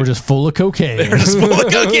levity. And they were just full of cocaine. They were just full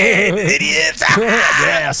of cocaine, idiots!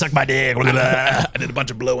 Yeah, suck my dick. I did a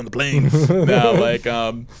bunch of blow on the plane. No, like,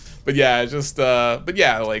 but yeah, it's just, but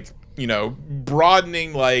yeah, like, you know,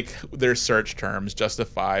 broadening like their search terms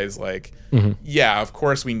justifies like, yeah, of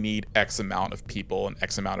course we need X amount of people and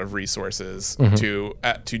X amount of resources to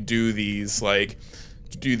do these like.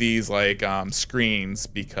 Screens,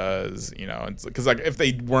 because, you know, because like if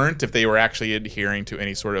they were actually adhering to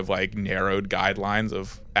any sort of like narrowed guidelines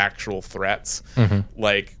of actual threats,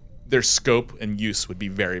 like their scope and use would be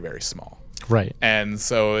very, very small. Right. And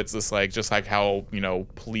so it's just like how, you know,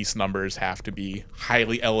 police numbers have to be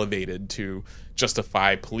highly elevated to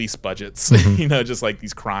justify police budgets, you know, just like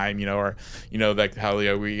these crime, you know, or, you know, like how, you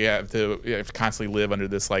know, we have to constantly live under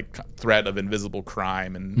this like threat of invisible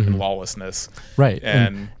crime and lawlessness. Right.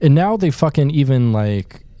 And now they fucking even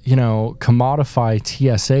like, you know, commodify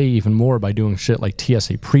TSA even more by doing shit like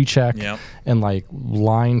TSA pre-check and like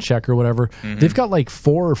line check or whatever. They've got like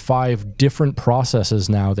 4 or 5 different processes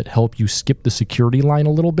now that help you skip the security line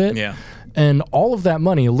a little bit. Yeah. And all of that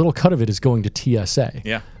money, a little cut of it is going to TSA.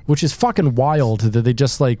 Yeah. Which is fucking wild that they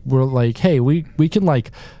just like were like, hey, we can like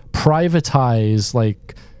privatize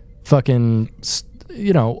like fucking,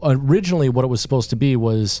 you know, originally what it was supposed to be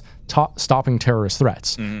was stopping terrorist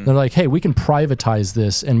threats. They're like, hey, we can privatize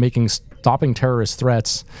this and making stopping terrorist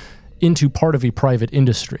threats into part of a private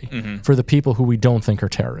industry for the people who we don't think are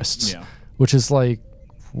terrorists. Yeah. Which is like,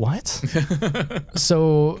 what?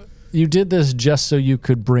 So you did this just so you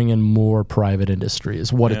could bring in more private industry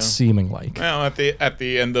is what it's seeming like. Well, at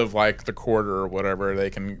the end of like the quarter or whatever, they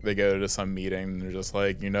go to some meeting and they're just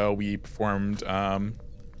like, you know, we performed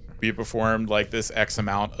like this X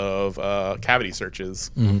amount of cavity searches,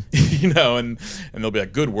 you know, and they'll be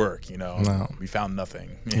like, good work, you know, we found nothing.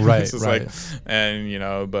 Right, it's just right. like, and, you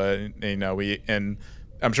know, but, you know,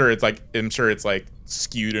 I'm sure it's like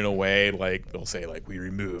skewed in a way. Like they'll say like we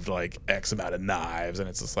removed like X amount of knives, and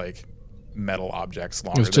it's just like metal objects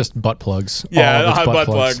longer. It was just butt plugs. Yeah, all of its butt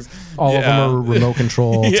plugs. All of them are remote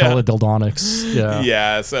control, teledildonics. Yeah.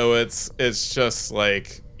 Yeah. So it's just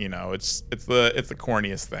like, you know, it's the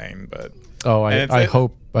corniest thing, but I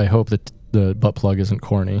hope that the butt plug isn't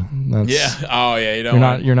corny. That's, Oh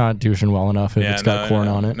yeah. You're not douching well enough if it's got corn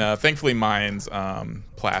on it. No, thankfully mine's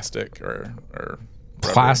plastic or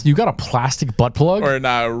plastic. You got a plastic butt plug or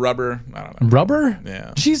rubber? I don't know. Rubber?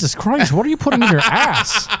 Yeah. Jesus Christ! What are you putting in your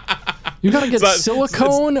ass? You gotta get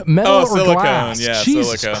silicone, metal, or glass. Yeah,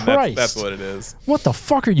 Jesus silicone. Christ. That's what it is. What the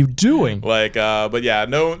fuck are you doing? Like, but yeah,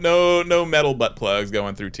 no metal butt plugs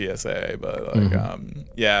going through TSA. But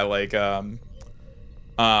like,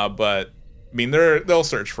 but I mean, they'll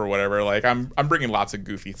search for whatever. Like, I'm bringing lots of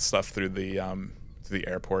goofy stuff through the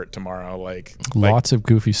airport tomorrow. Like lots of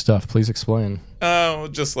goofy stuff. Please explain.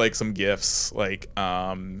 Just like some gifts, like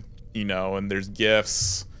you know, and there's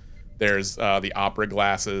gifts. There's the opera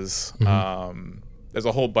glasses. There's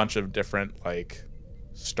a whole bunch of different like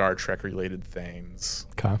Star Trek related things.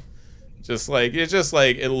 Okay.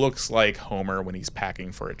 It looks like Homer when he's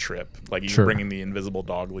packing for a trip. Like he's bringing the invisible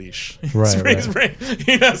dog leash. Right.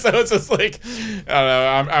 You know, so it's just like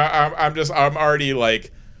I don't know. I'm already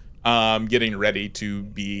like getting ready to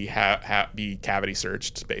be cavity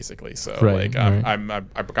searched basically. So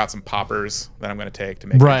I've got some poppers that I'm going to take to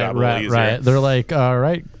make the job a little easier. Right. They're like, all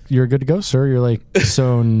right, you're good to go, sir. You're like,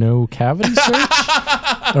 so no cavity search?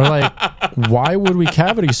 They're like, why would we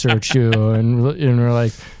cavity search you? And we're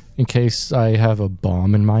like, in case I have a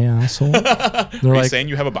bomb in my asshole. They're Are like, you saying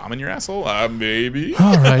you have a bomb in your asshole? Maybe.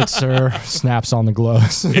 All right, sir. Snaps on the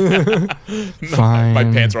gloves. Fine. My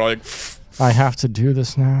pants are all like. I have to do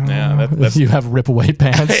this now. Yeah, that's you have rip away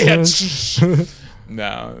pants.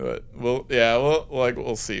 No,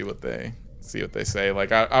 we'll see what they say.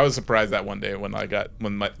 Like I was surprised that one day when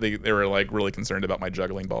they were like really concerned about my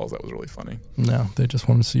juggling balls. That was really funny. No, they just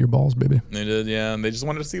wanted to see your balls, baby. They did, yeah, and they just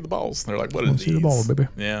wanted to see the balls. They're like, "What are these?" See the balls, baby.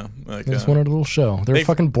 Yeah, like, they just wanted a little show. They're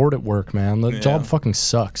fucking bored at work, man. The job fucking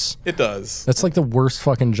sucks. It does. That's like the worst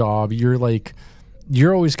fucking job.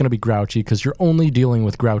 You're always going to be grouchy because you're only dealing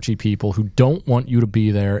with grouchy people who don't want you to be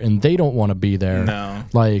there and they don't want to be there. No.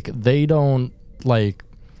 Like, they don't, like,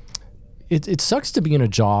 it sucks to be in a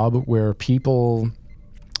job where people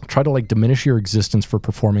try to, like, diminish your existence for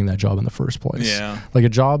performing that job in the first place. Yeah. Like, a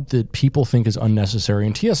job that people think is unnecessary.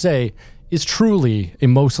 And TSA is truly a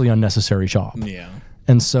mostly unnecessary job. Yeah.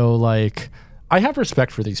 And so, like, I have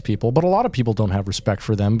respect for these people, but a lot of people don't have respect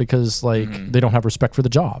for them because, like, they don't have respect for the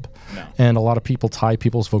job. No. And a lot of people tie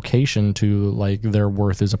people's vocation to, like, their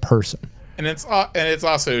worth as a person. And it's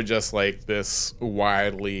also just like this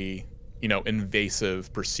widely, you know,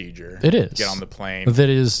 invasive procedure. It is. To get on the plane. That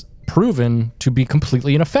is proven to be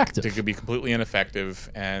completely ineffective. It could be completely ineffective,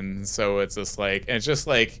 and so it's just like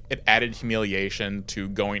it added humiliation to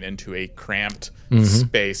going into a cramped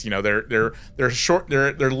space. You know, they're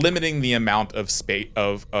limiting the amount of space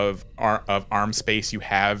of arm space you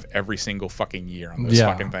have every single fucking year on those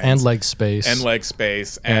fucking things, and leg space,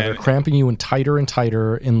 and they're cramping you in tighter and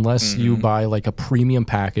tighter unless you buy like a premium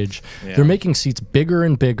package. Yeah. They're making seats bigger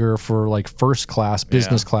and bigger for like first class,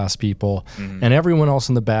 business class people, and everyone else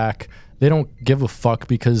in the back. They don't give a fuck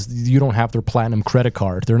because you don't have their platinum credit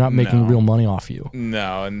card. They're not making real money off you.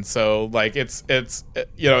 No, and so like it's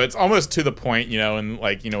you know, it's almost to the point, you know, in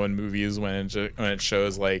like, you know, in movies when it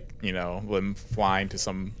shows like, you know, them flying to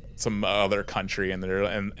some other country and they're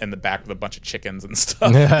in the back with a bunch of chickens and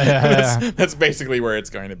stuff. That's basically where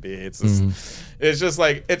it's going to be. It's just it's just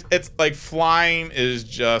like it's like flying is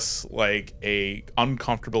just like a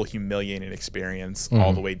uncomfortable, humiliating experience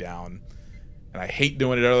all the way down. And I hate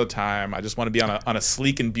doing it all the time. I just want to be on a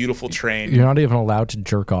sleek and beautiful train. You're not even allowed to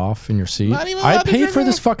jerk off in your seat. Not even allowed I paid for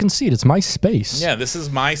this fucking seat. It's my space. Yeah, this is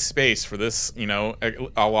my space for this, you know,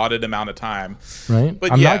 allotted amount of time. Right?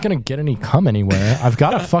 But I'm not going to get any cum anywhere. I've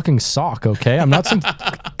got a fucking sock, okay? I'm not some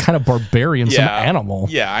kind of barbarian, some animal.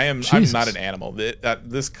 Yeah, I am. Jesus. I'm not an animal.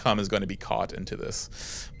 This cum is going to be caught into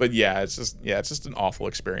this. But yeah, it's just an awful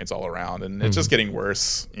experience all around. And it's just getting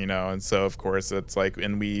worse, you know. And so, of course, it's like,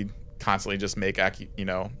 and we constantly just make, you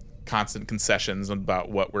know, constant concessions about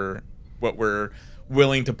what we're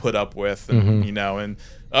willing to put up with, and you know, and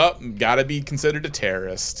gotta be considered a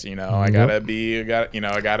terrorist, you know. I gotta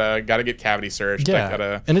get cavity searched.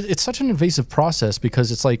 Yeah, and it's such an invasive process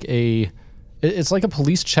because it's like a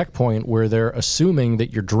police checkpoint where they're assuming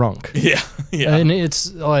that you're drunk. Yeah, and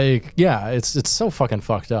it's like, it's so fucking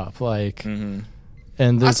fucked up, like, and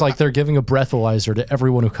it's like they're giving a breathalyzer to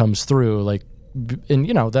everyone who comes through, like. and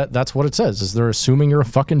you know that's what it says is they're assuming you're a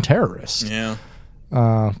fucking terrorist. Yeah.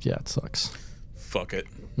 Yeah, it sucks. Fuck it.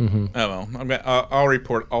 Mm-hmm. I don't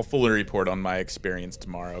know. I'll fully report on my experience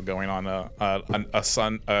tomorrow going on a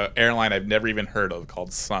Sun airline I've never even heard of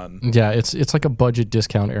called Sun. Yeah, it's like a budget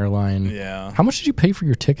discount airline. Yeah. How much did you pay for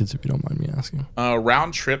your tickets, if you don't mind me asking?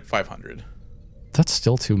 Round trip $500. That's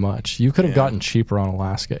still too much. You could have gotten cheaper on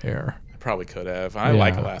Alaska Air. I probably could have. I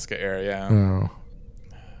like Alaska Air. Yeah. Oh.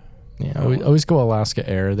 Yeah, we always go Alaska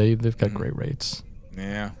Air. They've got great rates.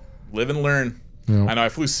 Yeah. Live and learn. Yeah. I know I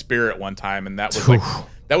flew Spirit one time, and that was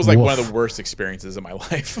like one of the worst experiences of my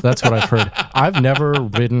life. That's what I've heard. I've never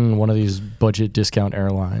ridden one of these budget discount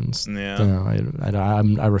airlines. Yeah.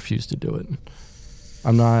 I refuse to do it.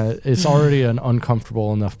 I'm not. It's already an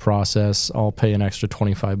uncomfortable enough process. I'll pay an extra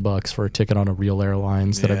 $25 for a ticket on a real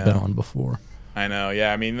airlines that I've been on before. I know.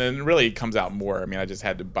 Yeah. I mean, then really it comes out more. I mean, I just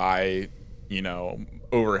had to buy,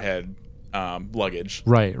 overhead luggage.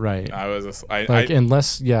 Right. I was just,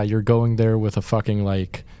 unless you're going there with a fucking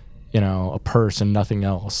a purse and nothing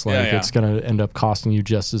else. It's gonna end up costing you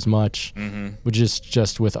just as much, which is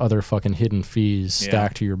just with other fucking hidden fees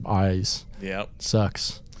stacked to your eyes. Yep.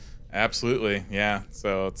 Sucks. Absolutely. Yeah.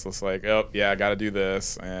 So it's just like, oh yeah, I got to do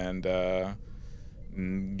this and go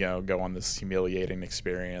on this humiliating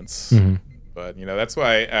experience. But that's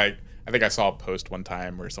why I think I saw a post one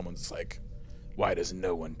time where someone's like, why does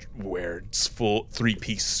no one wear full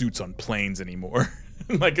 3-piece suits on planes anymore?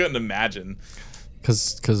 I couldn't imagine.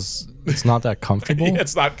 Because it's not that comfortable.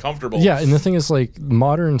 It's not comfortable. Yeah, and the thing is,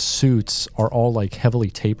 modern suits are all heavily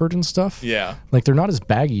tapered and stuff. Yeah, they're not as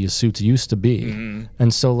baggy as suits used to be,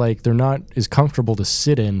 and so they're not as comfortable to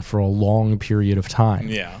sit in for a long period of time.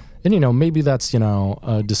 Yeah, and maybe that's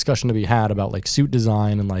a discussion to be had about suit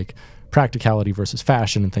design and practicality versus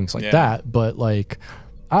fashion and things like that. But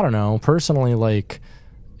I don't know, personally,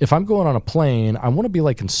 if I'm going on a plane, I want to be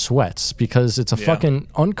in sweats because it's a fucking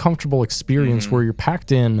uncomfortable experience where you're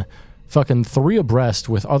packed in fucking 3 abreast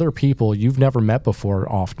with other people you've never met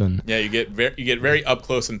before often. Yeah, you get very up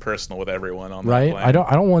close and personal with everyone on that plane. I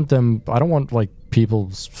don't want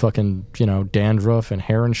people's fucking, dandruff and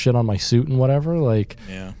hair and shit on my suit and whatever.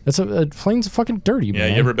 It's a plane's fucking dirty, man. Yeah,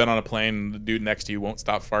 you ever been on a plane and the dude next to you won't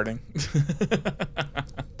stop farting?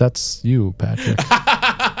 That's you, Patrick.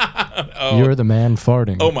 You're the man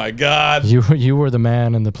farting. Oh my God. You were the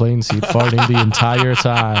man in the plane seat farting the entire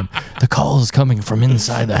time. The call's coming from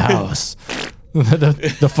inside the house.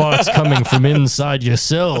 the fart's coming from inside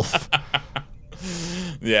yourself.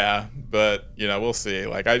 Yeah, but we'll see.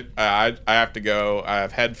 I have to go. I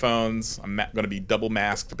have headphones. I'm going to be double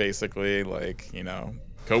masked, basically.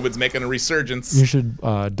 COVID's making a resurgence. You should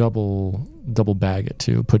double bag it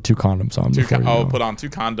too. Put 2 condoms on. I'll put on 2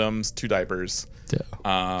 condoms, 2 diapers. Yeah.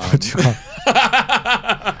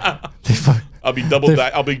 I'll be double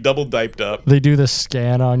diped up. They do the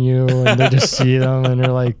scan on you, and they just see them, and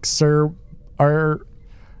they're like, "Sir, now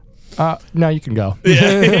you can go."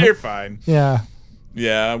 Yeah, you're fine. Yeah.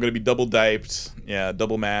 Yeah, I'm gonna be double diped. Yeah,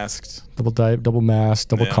 double masked. Double dipe, double mask,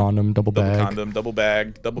 double condom, double bag. Double condom, double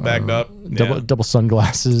bagged up. Double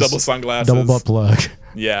sunglasses. Double sunglasses. Double butt plug.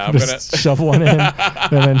 Yeah, I'm gonna shove one in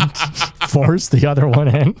and then force the other one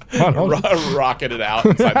in. Rocket it out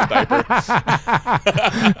inside the diaper.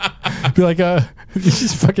 Be like,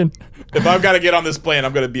 just fucking. If I've got to get on this plane,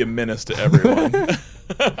 I'm gonna be a menace to everyone.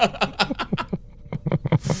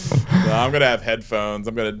 No, I'm gonna have headphones.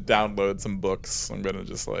 I'm gonna download some books. I'm gonna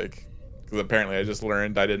just because apparently I just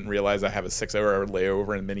learned I didn't realize I have a 6-hour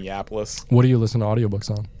layover in Minneapolis. What do you listen to audiobooks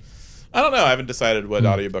on? I don't know. I haven't decided what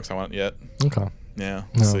audiobooks I want yet. Okay. Yeah,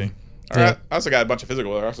 we'll see. All right. I also got a bunch of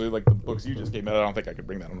physical. Actually, the books you just came out. I don't think I could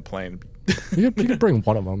bring that on the plane. You could bring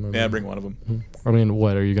one of them. Yeah, bring one of them. I mean,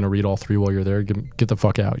 what are you going to read all 3 while you're there? Get the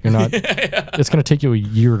fuck out. You're not. It's going to take you a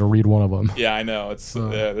year to read one of them. Yeah, I know. It's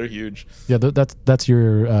they're huge. Yeah, that's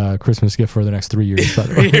your Christmas gift for the next 3 years. By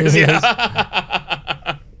the way.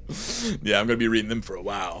 Yeah, I'm gonna be reading them for a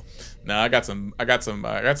while. No, I got some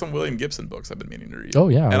William Gibson books I've been meaning to read. Oh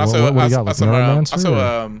yeah, and also, what do you got?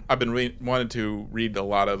 I've been wanted to read a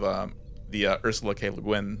lot of the Ursula K. Le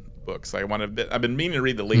Guin books. I've been meaning to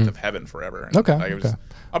read The Lathe of Heaven forever. Okay.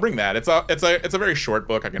 I'll bring that. It's a very short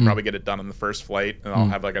book. I can probably get it done in the first flight, and I'll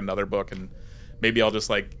have another book, and maybe I'll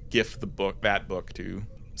just gift that book to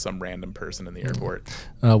some random person in the airport.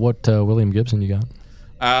 What William Gibson you got?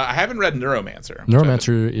 I haven't read Neuromancer.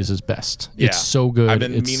 Neuromancer is his best. Yeah. It's so good. I've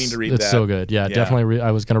been meaning to read that. It's so good. Yeah, definitely.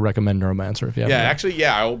 I was going to recommend Neuromancer if you haven't. Yeah, actually,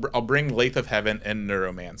 I'll bring Lathe of Heaven and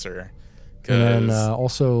Neuromancer. And then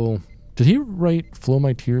also, did he write Flow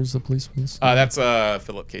My Tears, the Policeman's? That's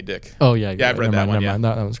Philip K. Dick. Oh, yeah. Yeah, I've read that one. Yeah.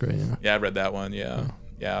 That was great. Yeah. Yeah, I've read that one. Yeah.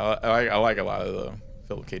 Yeah, I like a lot of the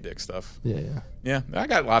Philip K. Dick stuff. Yeah. I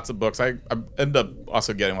got lots of books. I ended up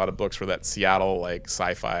also getting a lot of books for that Seattle like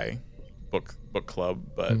sci-fi book club,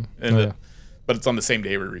 but but it's on the same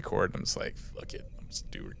day we record. I'm just like, fuck it, I'm just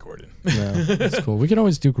do recording. Yeah, that's cool. We can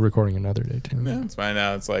always do recording another day too. Yeah, it's fine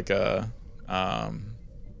now. It's like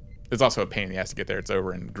it's also a pain in the ass to get there. It's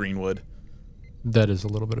over in Greenwood. That is a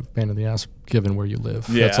little bit of a pain in the ass given where you live.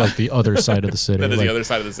 Yeah. That's like the other side of the city. That is like, the other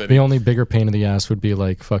side of the city. The only bigger pain in the ass would be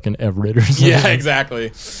like fucking Everett or something. Yeah, exactly.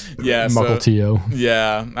 Yeah, Mukilteo.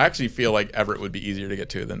 Yeah, I actually feel like Everett would be easier to get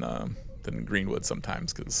to than Greenwood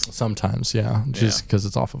sometimes. Sometimes, yeah. Just because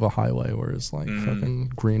it's off of a highway, whereas like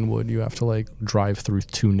fucking Greenwood, you have to like drive through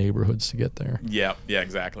 2 neighborhoods to get there. Yeah,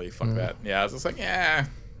 exactly. Fuck that. Yeah, I was just like,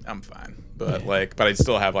 I'm fine. But but I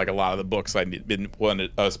still have like a lot of the books I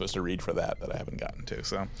was supposed to read for that I haven't gotten to.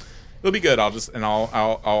 So it'll be good.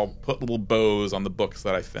 I'll put little bows on the books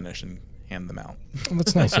that I finish and hand them out. Well,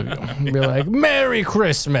 that's nice of you. Be like, Merry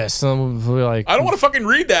Christmas. And we'll be like, I don't want to fucking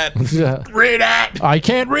read that. Yeah. Read it. I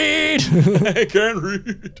can't read. I can't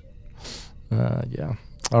read. Yeah.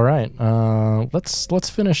 All right. Let's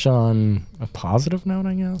finish on a positive note,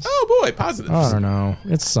 I guess. Oh boy, positives. I don't know.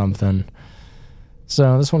 It's something.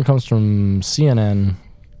 So this one comes from CNN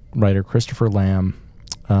writer Christopher Lamb.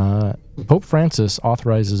 Pope Francis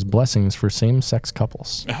authorizes blessings for same-sex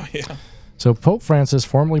couples. Oh, yeah. So Pope Francis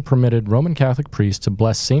formally permitted Roman Catholic priests to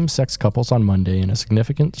bless same-sex couples on Monday in a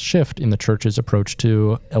significant shift in the church's approach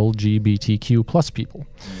to LGBTQ plus people.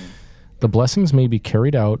 The blessings may be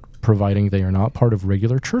carried out providing they are not part of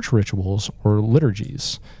regular church rituals or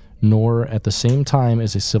liturgies, nor at the same time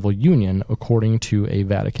as a civil union, according to a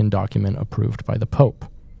Vatican document approved by the Pope.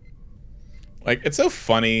 Like, it's so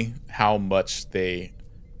funny how much this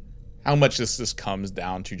just comes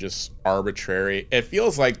down to just arbitrary. It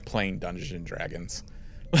feels like playing Dungeons and Dragons.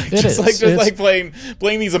 Like, just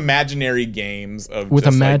playing these imaginary games with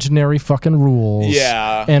imaginary fucking rules.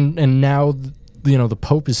 Yeah. And now, the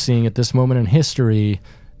Pope is seeing at this moment in history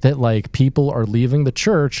that like people are leaving the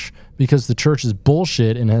church because the church is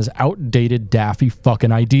bullshit and has outdated daffy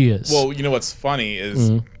fucking ideas. Well, you know what's funny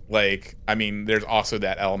is like, I mean, there's also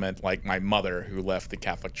that element like my mother who left the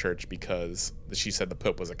Catholic Church because she said the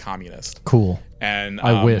Pope was a communist. Cool. And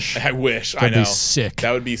I wish. That'd I know. Be sick.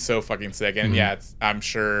 That would be so fucking sick. And I'm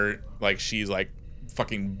sure like she's like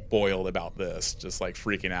fucking boiled about this, just like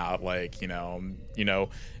freaking out, like,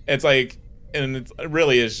 it's like, and it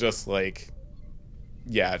really is just like,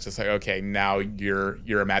 yeah, it's just like, okay, now your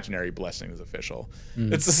imaginary blessing is official.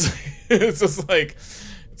 It's just like,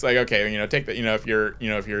 it's like, okay, take that,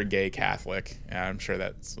 if you're a gay Catholic, I'm sure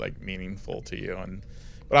that's like meaningful to you,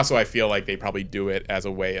 but also I feel like they probably do it as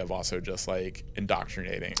a way of also just like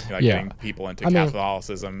indoctrinating, getting people into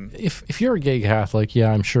Catholicism. If you're a gay Catholic,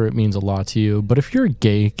 I'm sure it means a lot to you, but if you're a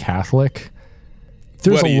gay Catholic,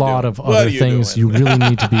 there's a lot of other things you really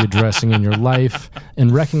need to be addressing in your life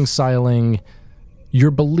and reconciling your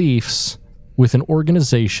beliefs with an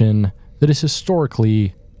organization that is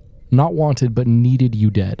historically not wanted but needed you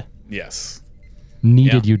dead. Yes.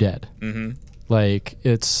 Needed you dead. Mm-hmm. Like,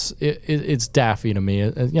 it's daffy to me.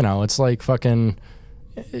 It's like fucking,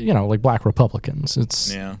 like black Republicans.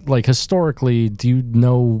 It's like historically, do you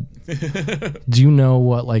know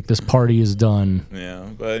what like this party has done? Yeah,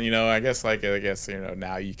 but I guess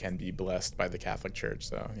now you can be blessed by the Catholic Church.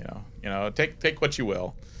 So take what you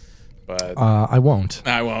will. But I won't.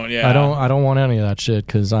 Yeah. I don't want any of that shit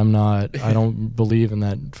because I don't believe in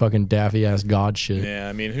that fucking daffy ass God shit. Yeah,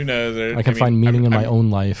 I mean, who knows? I can find meaning in my own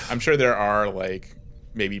life. I'm sure there are like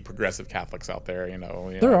maybe progressive Catholics out there.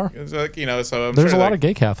 There are. It's like, so there's a lot of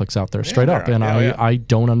gay Catholics out there, straight up, and I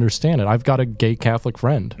don't understand it. I've got a gay Catholic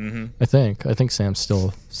friend. Mm-hmm. I think Sam's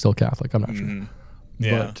still Catholic. I'm not sure.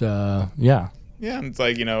 Yeah. But yeah. Yeah, and it's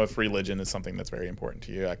like, if religion is something that's very important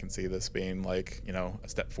to you, I can see this being like, a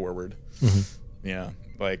step forward. Mm-hmm. Yeah,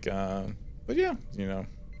 like, but yeah,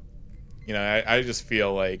 I just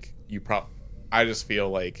feel like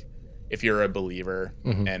if you're a believer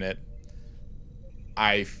in it,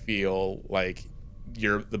 I feel like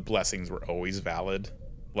the blessings were always valid.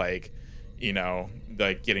 Like,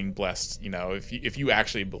 like getting blessed, if you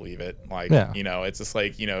actually believe it, like, it's just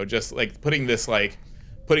like, just like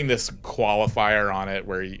putting this qualifier on it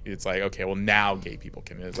where it's like, okay, well now gay people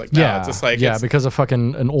can. It's like, no, it's just like, because a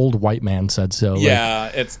fucking an old white man said so. Yeah,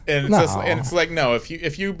 like, it's like, no,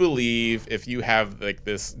 if you believe, if you have like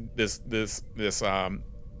this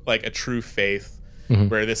like a true faith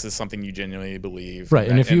where this is something you genuinely believe, right?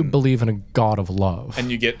 And if you believe in a God of love, and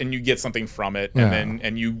you get something from it,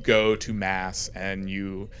 and you go to mass and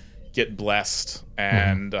you get blessed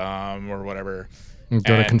and or whatever.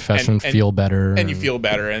 Go to confession, feel better, and you feel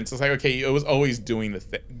better, and it's just like, okay, it was always doing the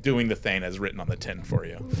thing as written on the tin for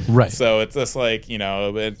you, right? So it's just like, and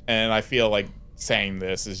I feel like saying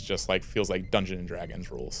this is just like feels like Dungeons and Dragons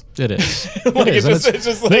rules. It is. Like, it's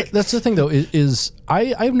just like that's the thing though. Is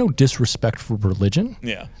I have no disrespect for religion.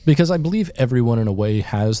 Yeah. Because I believe everyone in a way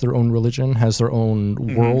has their own religion, has their own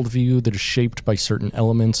worldview that is shaped by certain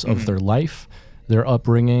elements of their life, their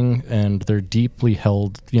upbringing, and their deeply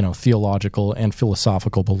held, theological and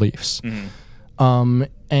philosophical beliefs.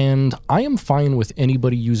 And I am fine with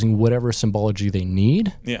anybody using whatever symbology they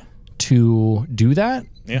need to do that.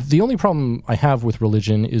 Yeah. The only problem I have with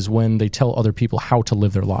religion is when they tell other people how to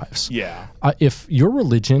live their lives. Yeah. If your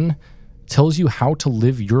religion tells you how to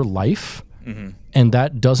live your life, and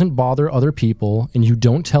that doesn't bother other people, and you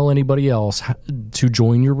don't tell anybody else to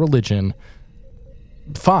join your religion,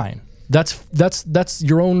 fine. That's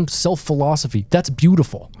your own self-philosophy. That's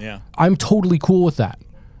beautiful. Yeah. I'm totally cool with that.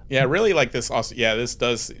 Yeah, really like this also. Yeah, this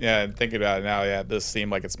does. Yeah, thinking about it now. Yeah, it does seem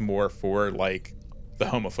like it's more for like the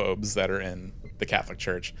homophobes that are in the Catholic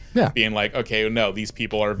Church. Yeah. Being like, okay, no, these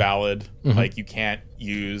people are valid. Like you can't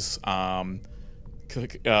use the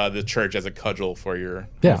church as a cudgel for your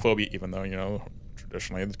homophobia, even though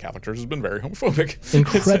traditionally the Catholic Church has been very homophobic,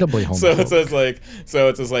 incredibly homophobic. So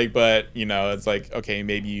it's just like, but it's like, okay,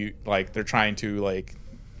 maybe you like they're trying to like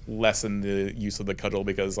lessen the use of the cudgel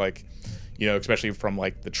because like, especially from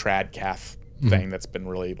like the trad cath thing that's been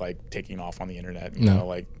really like taking off on the internet, you know,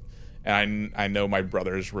 like, and I know my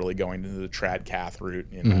brother's really going into the trad cath route,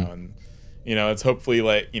 and it's hopefully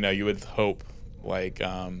like, you would hope like,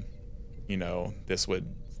 this would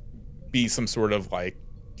be some sort of like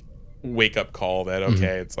wake up call that,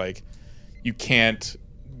 okay, it's like you can't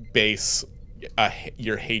base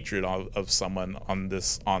your hatred of someone on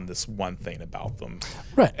this one thing about them,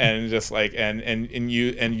 right? And just like and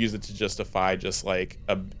use it to justify just like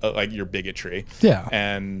like your bigotry,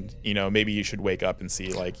 and maybe you should wake up and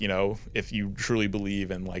see like, if you truly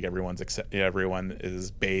believe in like everyone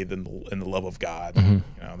is bathed in the love of God,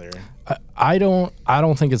 I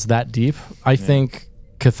don't think it's that deep. I think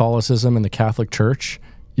Catholicism and the Catholic Church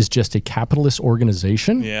is just a capitalist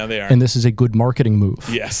organization. Yeah, they are. And this is a good marketing move.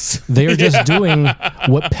 Yes. They are just doing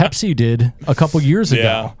what Pepsi did a couple years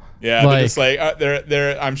ago. Yeah, they're just like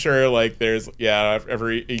they're. I'm sure like there's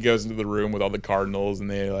he goes into the room with all the cardinals and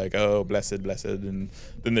they're like, oh, blessed, and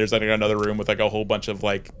then there's like another room with like a whole bunch of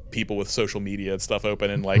like people with social media and stuff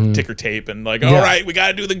open and like ticker tape and like, all right, we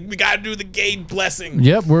gotta do the gay blessing.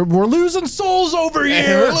 Yep, we're losing souls over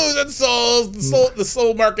here. We're losing souls. The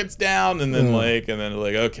soul market's down, and then like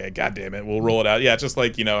okay, god damn it, we'll roll it out. Yeah, just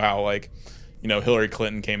like how like. Hillary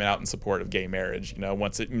Clinton came out in support of gay marriage.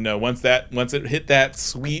 Once it hit that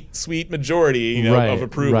sweet majority, of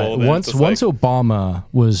approval. Right. Once Obama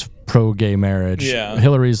was pro gay marriage,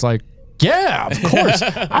 Hillary's like, yeah, of course.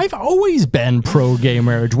 I've always been pro gay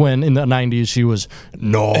marriage. When in the 90s she was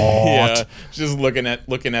not. Yeah, just looking at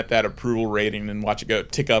that approval rating and watch it go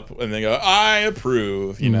tick up, and then go, I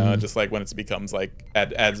approve. Just like when it becomes like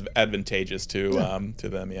advantageous to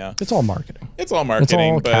them. Yeah, it's all marketing. It's all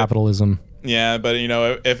marketing. It's all capitalism. Yeah, but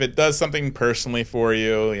if it does something personally for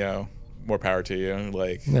you, more power to you.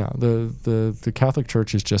 Like, yeah, the Catholic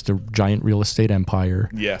Church is just a giant real estate empire.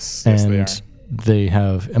 Yes, and they are. They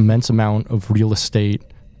have immense amount of real estate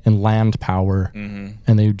and land power, and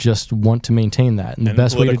they just want to maintain that. And the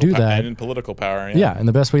best way to do that, and political power. And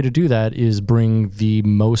the best way to do that is bring the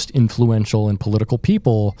most influential and political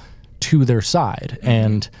people to their side,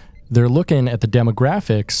 and they're looking at the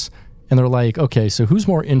demographics. And they're like, okay, so who's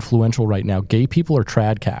more influential right now, gay people or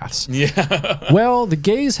trad caths? Yeah. Well, the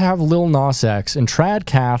gays have Lil Nas X, and trad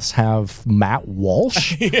caths have Matt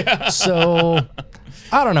Walsh. Yeah. So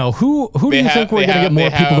I don't know. Who do you think we're going to get more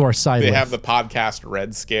people to our side with? They have the podcast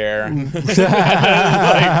Red Scare. it's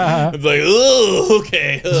like, oh,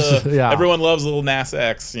 okay. Yeah. Everyone loves Lil Nas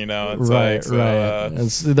X, It's right.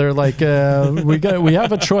 They're like, we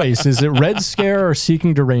have a choice. Is it Red Scare or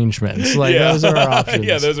Seeking Derangements? Like, those are our options.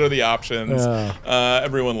 Yeah, those are the options. Yeah.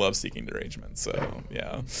 Everyone loves Seeking Derangements, so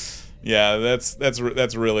yeah,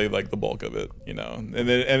 that's really like the bulk of it, and then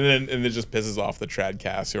it just pisses off the trad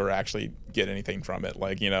cast who are actually get anything from it.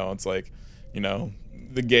 Like, it's like,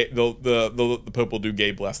 the gay the Pope will do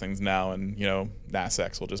gay blessings now, and Nas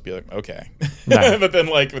X will just be like, okay, but then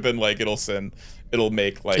like it'll send it'll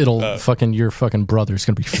make like your fucking brother's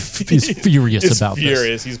gonna be he's furious about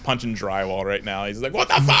this. He's punching drywall right now. He's like, what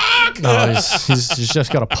the fuck? No, he's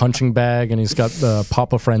just got a punching bag and he's got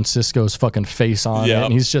Papa Francisco's fucking face on it,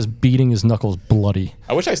 and he's just beating his knuckles bloody.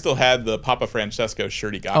 I wish I still had the Papa Francesco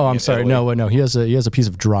shirt he got. Oh, I'm sorry. Italy. No. He has a piece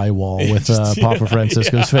of drywall with Papa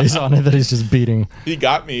Francisco's face on it that he's just beating. He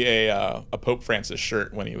got me a Pope Francis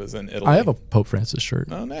shirt when he was in Italy. I have a Pope Francis shirt.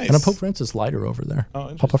 Oh, nice. And a Pope Francis lighter over there.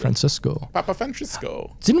 Oh, Papa Francisco. Papa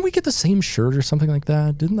Francisco. Didn't we get the same shirt or something like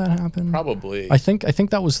that? Didn't that happen? Probably. I think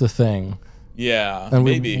that was the thing. Yeah, and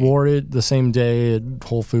maybe. we wore it the same day at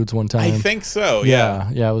Whole Foods one time. I think so.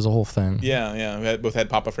 Yeah, it was a whole thing. Yeah. We both had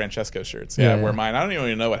Papa Francesco shirts. Yeah, where mine. I don't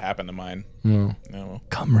even know what happened to mine. No.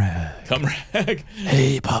 Come rag.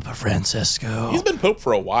 Hey, Papa Francesco. He's been Pope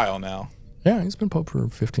for a while now. Yeah, he's been Pope for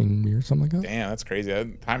 15 years, something like that. Damn, that's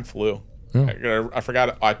crazy. Time flew. Yeah. I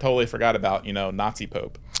forgot. I totally forgot about Nazi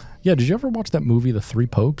Pope. Yeah, did you ever watch that movie, The Three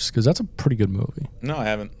Popes? Because that's a pretty good movie. No, I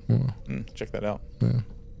haven't. Check that out.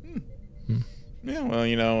 Yeah, well,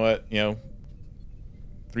 you know what?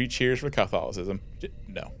 3 cheers for Catholicism.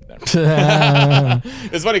 No, never.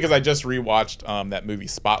 It's funny because I just rewatched that movie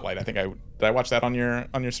Spotlight. I think did I watch that on your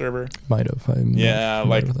server? Might have. I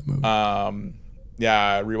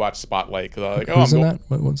rewatched Spotlight because I was like, who's in that?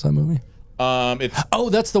 What's that movie? It's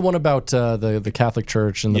that's the one about the Catholic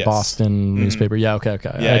Church and the Boston newspaper. Yeah, okay.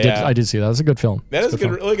 I did see that. That's a good film. That is a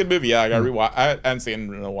really good movie. Yeah, I got rewatch. I hadn't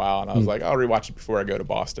seen it in a while, and I was like, I'll rewatch it before I go to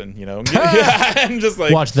Boston. And just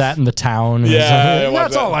like watch that in the town.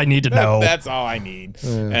 That's all I need to know. That's all I need.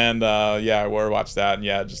 And I watched that,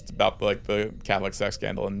 and just about like the Catholic sex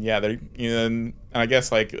scandal, and and I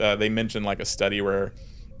guess like they mentioned like a study where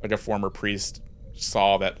like a former priest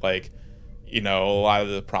saw that like. A lot of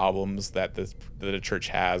the problems that the church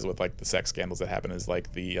has with like the sex scandals that happen is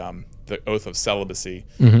like the oath of celibacy,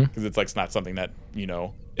 because it's like it's not something that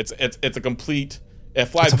it's a complete. It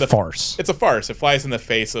flies. It's a farce. It's a farce. It flies in the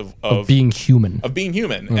face of being human.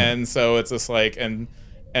 And so it's just like and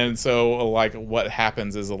so like what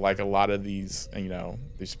happens is like a lot of these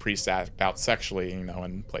these priests act out sexually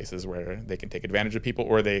in places where they can take advantage of people,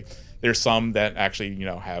 or there's some that actually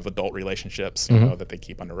have adult relationships that they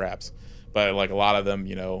keep under wraps. But like a lot of them,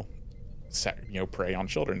 prey on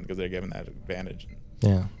children because they're given that advantage.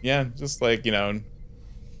 Yeah, just like they're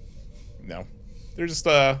just it's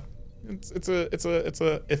a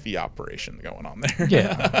iffy operation going on there.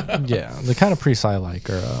 Yeah. The kind of priests I like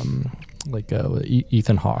are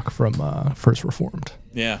Ethan Hawke from First Reformed.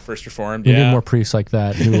 Yeah, First Reformed. We need more priests like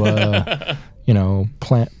that who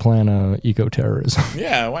plan eco-terrorism.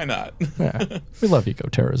 Yeah, why not? Yeah, we love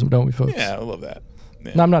eco-terrorism, don't we, folks? Yeah, I love that.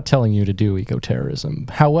 Yeah. Now, I'm not telling you to do eco-terrorism.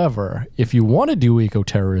 However, if you want to do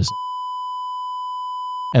eco-terrorism,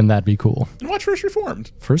 and that'd be cool. And watch First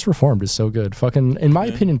Reformed. First Reformed is so good. Fucking, in my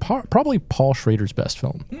opinion, probably Paul Schrader's best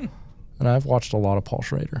film. And I've watched a lot of Paul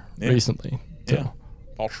Schrader recently. Too. Yeah.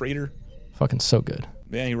 Paul Schrader. Fucking so good.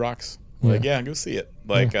 Yeah, he rocks. Like, go see it.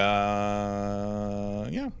 Like,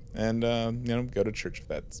 and go to church if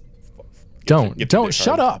that's. Don't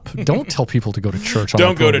shut up. Don't tell people to go to church.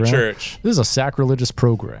 Don't go to church. This is a sacrilegious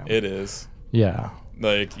program. It is. Yeah.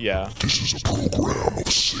 Like, yeah. This is a program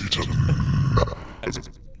of Satan. As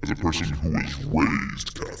a person who is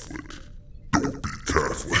raised Catholic, don't be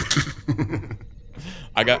Catholic.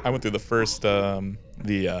 I went through the first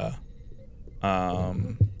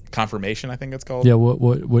confirmation, I think it's called. Yeah.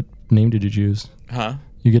 What name did you choose? Huh?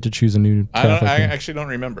 You get to choose a new Catholic I name. actually don't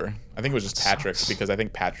remember. I think it was just Patrick's because I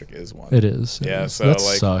think Patrick is one. It is. Yeah, is. so that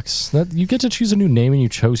like sucks. You get to choose a new name and you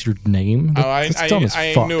chose your name. That's dumb as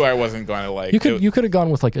fuck. I knew I wasn't going to like. You could have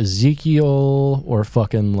gone with like Ezekiel or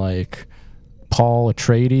fucking like Paul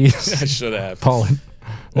Atreides. I should have. Paul.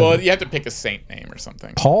 Well, you have to pick a saint name or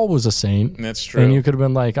something. Paul was a saint. That's true. And you could have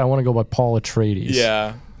been like, I want to go by Paul Atreides.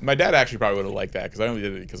 Yeah, my dad actually probably would have liked that because I only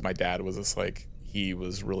did it because my dad was just like he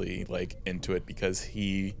was really like into it because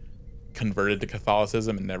he converted to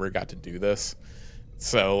Catholicism and never got to do this.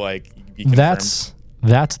 So like that's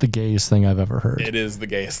the gayest thing I've ever heard. It is the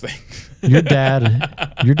gayest thing. Your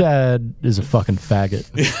dad is a fucking faggot.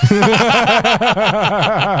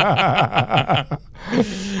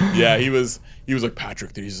 Yeah, he was like,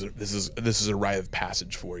 Patrick, this is a rite of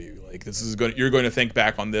passage for you. Like you're going to think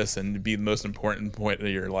back on this and be the most important point of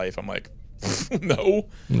your life. I'm like, no.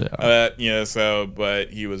 Yeah. But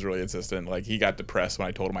he was really insistent. Like he got depressed when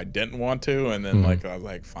I told him I didn't want to, and then like I was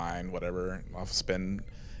like, fine, whatever, I'll spend.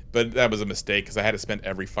 But that was a mistake because I had to spend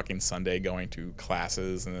every fucking Sunday going to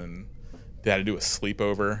classes, and then they had to do a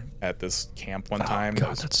sleepover at this camp one time.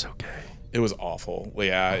 God, that's so gay. It was awful.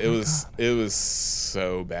 Yeah, it was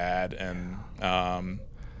so bad, and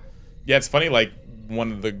it's funny. Like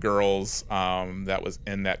one of the girls that was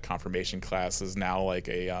in that confirmation class is now like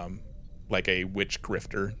a witch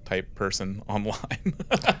grifter type person online.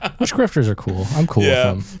 Witch grifters are cool. I'm cool with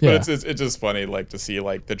them. Yeah, but it's just funny like to see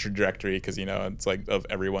like the trajectory because it's like of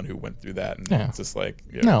everyone who went through that, and it's just like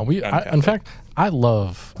in fact, I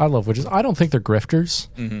love witches. I don't think they're grifters.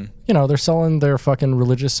 Mm-hmm. They're selling their fucking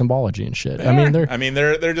religious symbology and shit.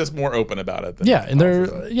 They're just more open about it. And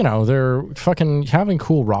they're fucking having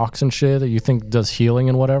cool rocks and shit that you think does healing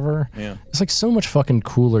and whatever. Yeah, it's like so much fucking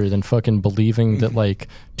cooler than fucking believing that like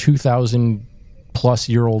 2,000+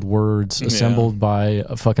 year old words assembled by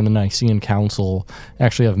fucking the Nicene Council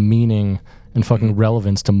actually have meaning and fucking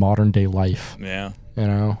relevance to modern day life. Yeah,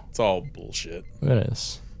 it's all bullshit. It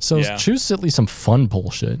is. So choose at least some fun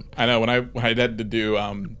bullshit. I know when I had to do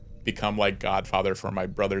become like godfather for my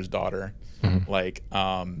brother's daughter, like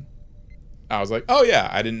I was like, oh yeah,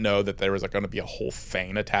 I didn't know that there was like going to be a whole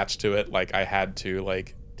thing attached to it. Like I had to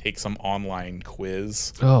like take some online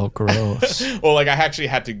quiz. Oh, gross. Well, like I actually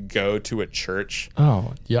had to go to a church.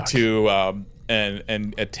 Oh, yuck. To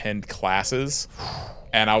and attend classes,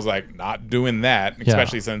 and I was like, not doing that,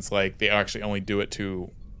 especially since like they actually only do it to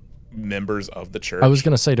members of the church. I was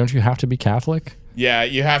gonna say, don't you have to be Catholic? Yeah,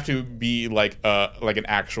 you have to be like an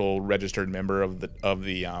actual registered member of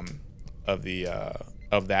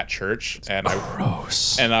that church. And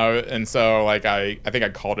gross. So like I think I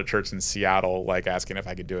called a church in Seattle like asking if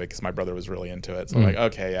I could do it because my brother was really into it. So I'm like,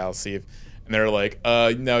 okay, yeah, I'll see if. And they're like,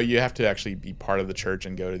 no, you have to actually be part of the church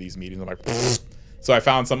and go to these meetings. I'm like, pfft. So I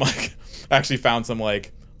found some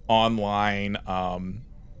online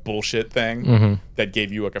bullshit thing that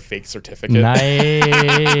gave you like a fake certificate.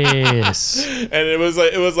 Nice. And it was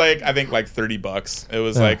like I think like $30. It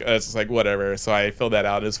was like it's just like whatever. So I filled that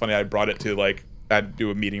out. It was funny. I brought it to like I'd do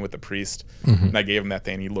a meeting with the priest, and I gave him that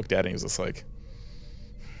thing. And he looked at it and he was just like.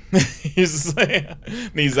 He's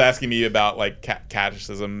asking me about like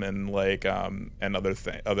catechism and like and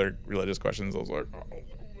other religious questions. I was like,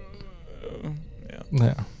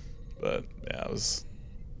 yeah. But yeah,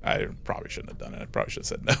 I probably shouldn't have done it. I probably should have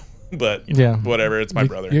said no. But whatever. It's my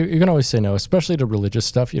brother. You can always say no, especially to religious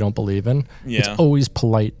stuff you don't believe in. Yeah. It's always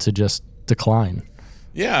polite to just decline.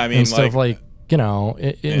 Yeah, I mean, instead of like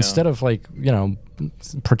instead of like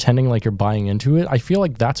pretending like you're buying into it, I feel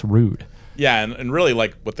like that's rude. Yeah, and really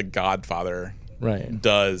like what the Godfather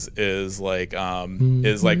does is like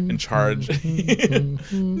in charge in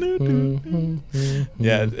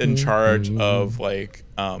charge of like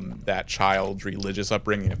that child's religious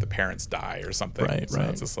upbringing if the parents die or something. Right.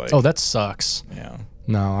 It's just like, oh, that sucks. Yeah.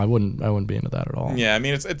 No, I wouldn't be into that at all. Yeah, I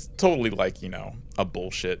mean it's totally like, a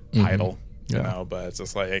bullshit title, but it's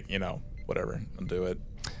just like, whatever, I'll do it.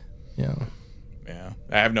 Yeah. Yeah.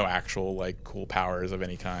 I have no actual like cool powers of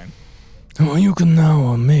any kind. Well, you can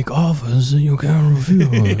now make offers that you can refuse.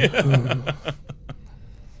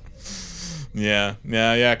 Yeah.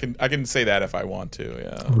 I can say that if I want to.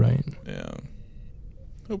 Yeah. Right. Yeah.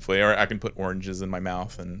 Hopefully, or I can put oranges in my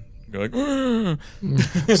mouth and go like,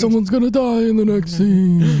 someone's gonna die in the next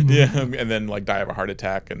scene. Yeah, and then like die of a heart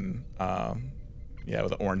attack and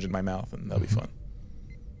with an orange in my mouth, and that'll be fun.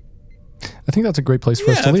 I think that's a great place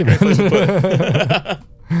for us to leave it.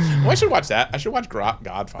 Well, I should watch that. I should watch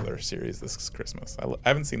Godfather series this Christmas. I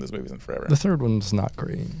haven't seen those movies in forever. The third one's not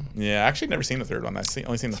great. Yeah, I actually never seen the third one. I've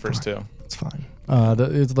only seen the first two. It's fine.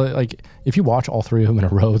 It's like if you watch all three of them in a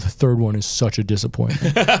row, the third one is such a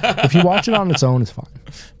disappointment. If you watch it on its own, it's fine.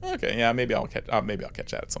 Okay, yeah, maybe I'll catch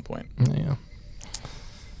that at some point. Yeah.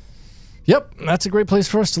 Yep, that's a great place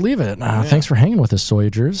for us to leave it. Thanks for hanging with us,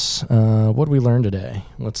 Soyagers. What did we learn today?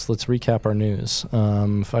 Let's recap our news.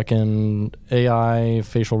 Fucking AI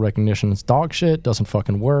facial recognition is dog shit, doesn't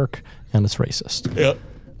fucking work, and it's racist. Yep.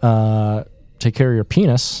 Take care of your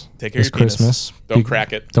penis. Take care of your Christmas. Penis. Don't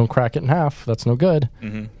crack it. Don't crack it in half. That's no good.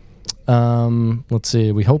 Mm-hmm. Let's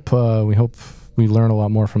see. We hope we learn a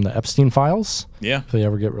lot more from the Epstein files. Yeah. If they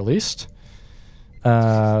ever get released.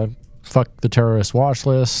 Fuck the terrorist watch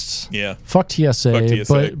list. Yeah. Fuck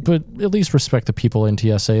TSA. But at least respect the people in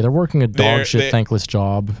TSA. They're working a dog shit, thankless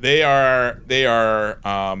job. They are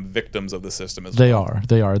victims of the system as well.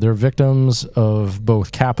 They are. They're victims of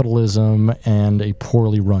both capitalism and a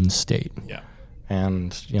poorly run state. Yeah.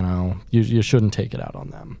 And, you shouldn't take it out on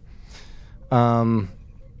them.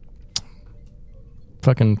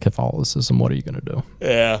 Fucking Catholicism, what are you going to do?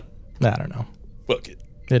 Yeah. I don't know. Fuck it.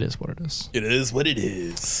 It is what it is. It is what it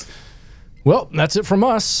is. Well, that's it from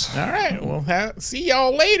us. All right. Well, see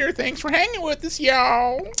y'all later. Thanks for hanging with us,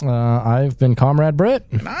 y'all. I've been Comrade Brit.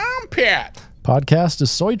 And I'm Pat. Podcast is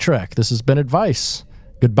Soy Trek. This has been Advice.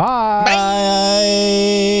 Goodbye.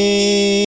 Bye.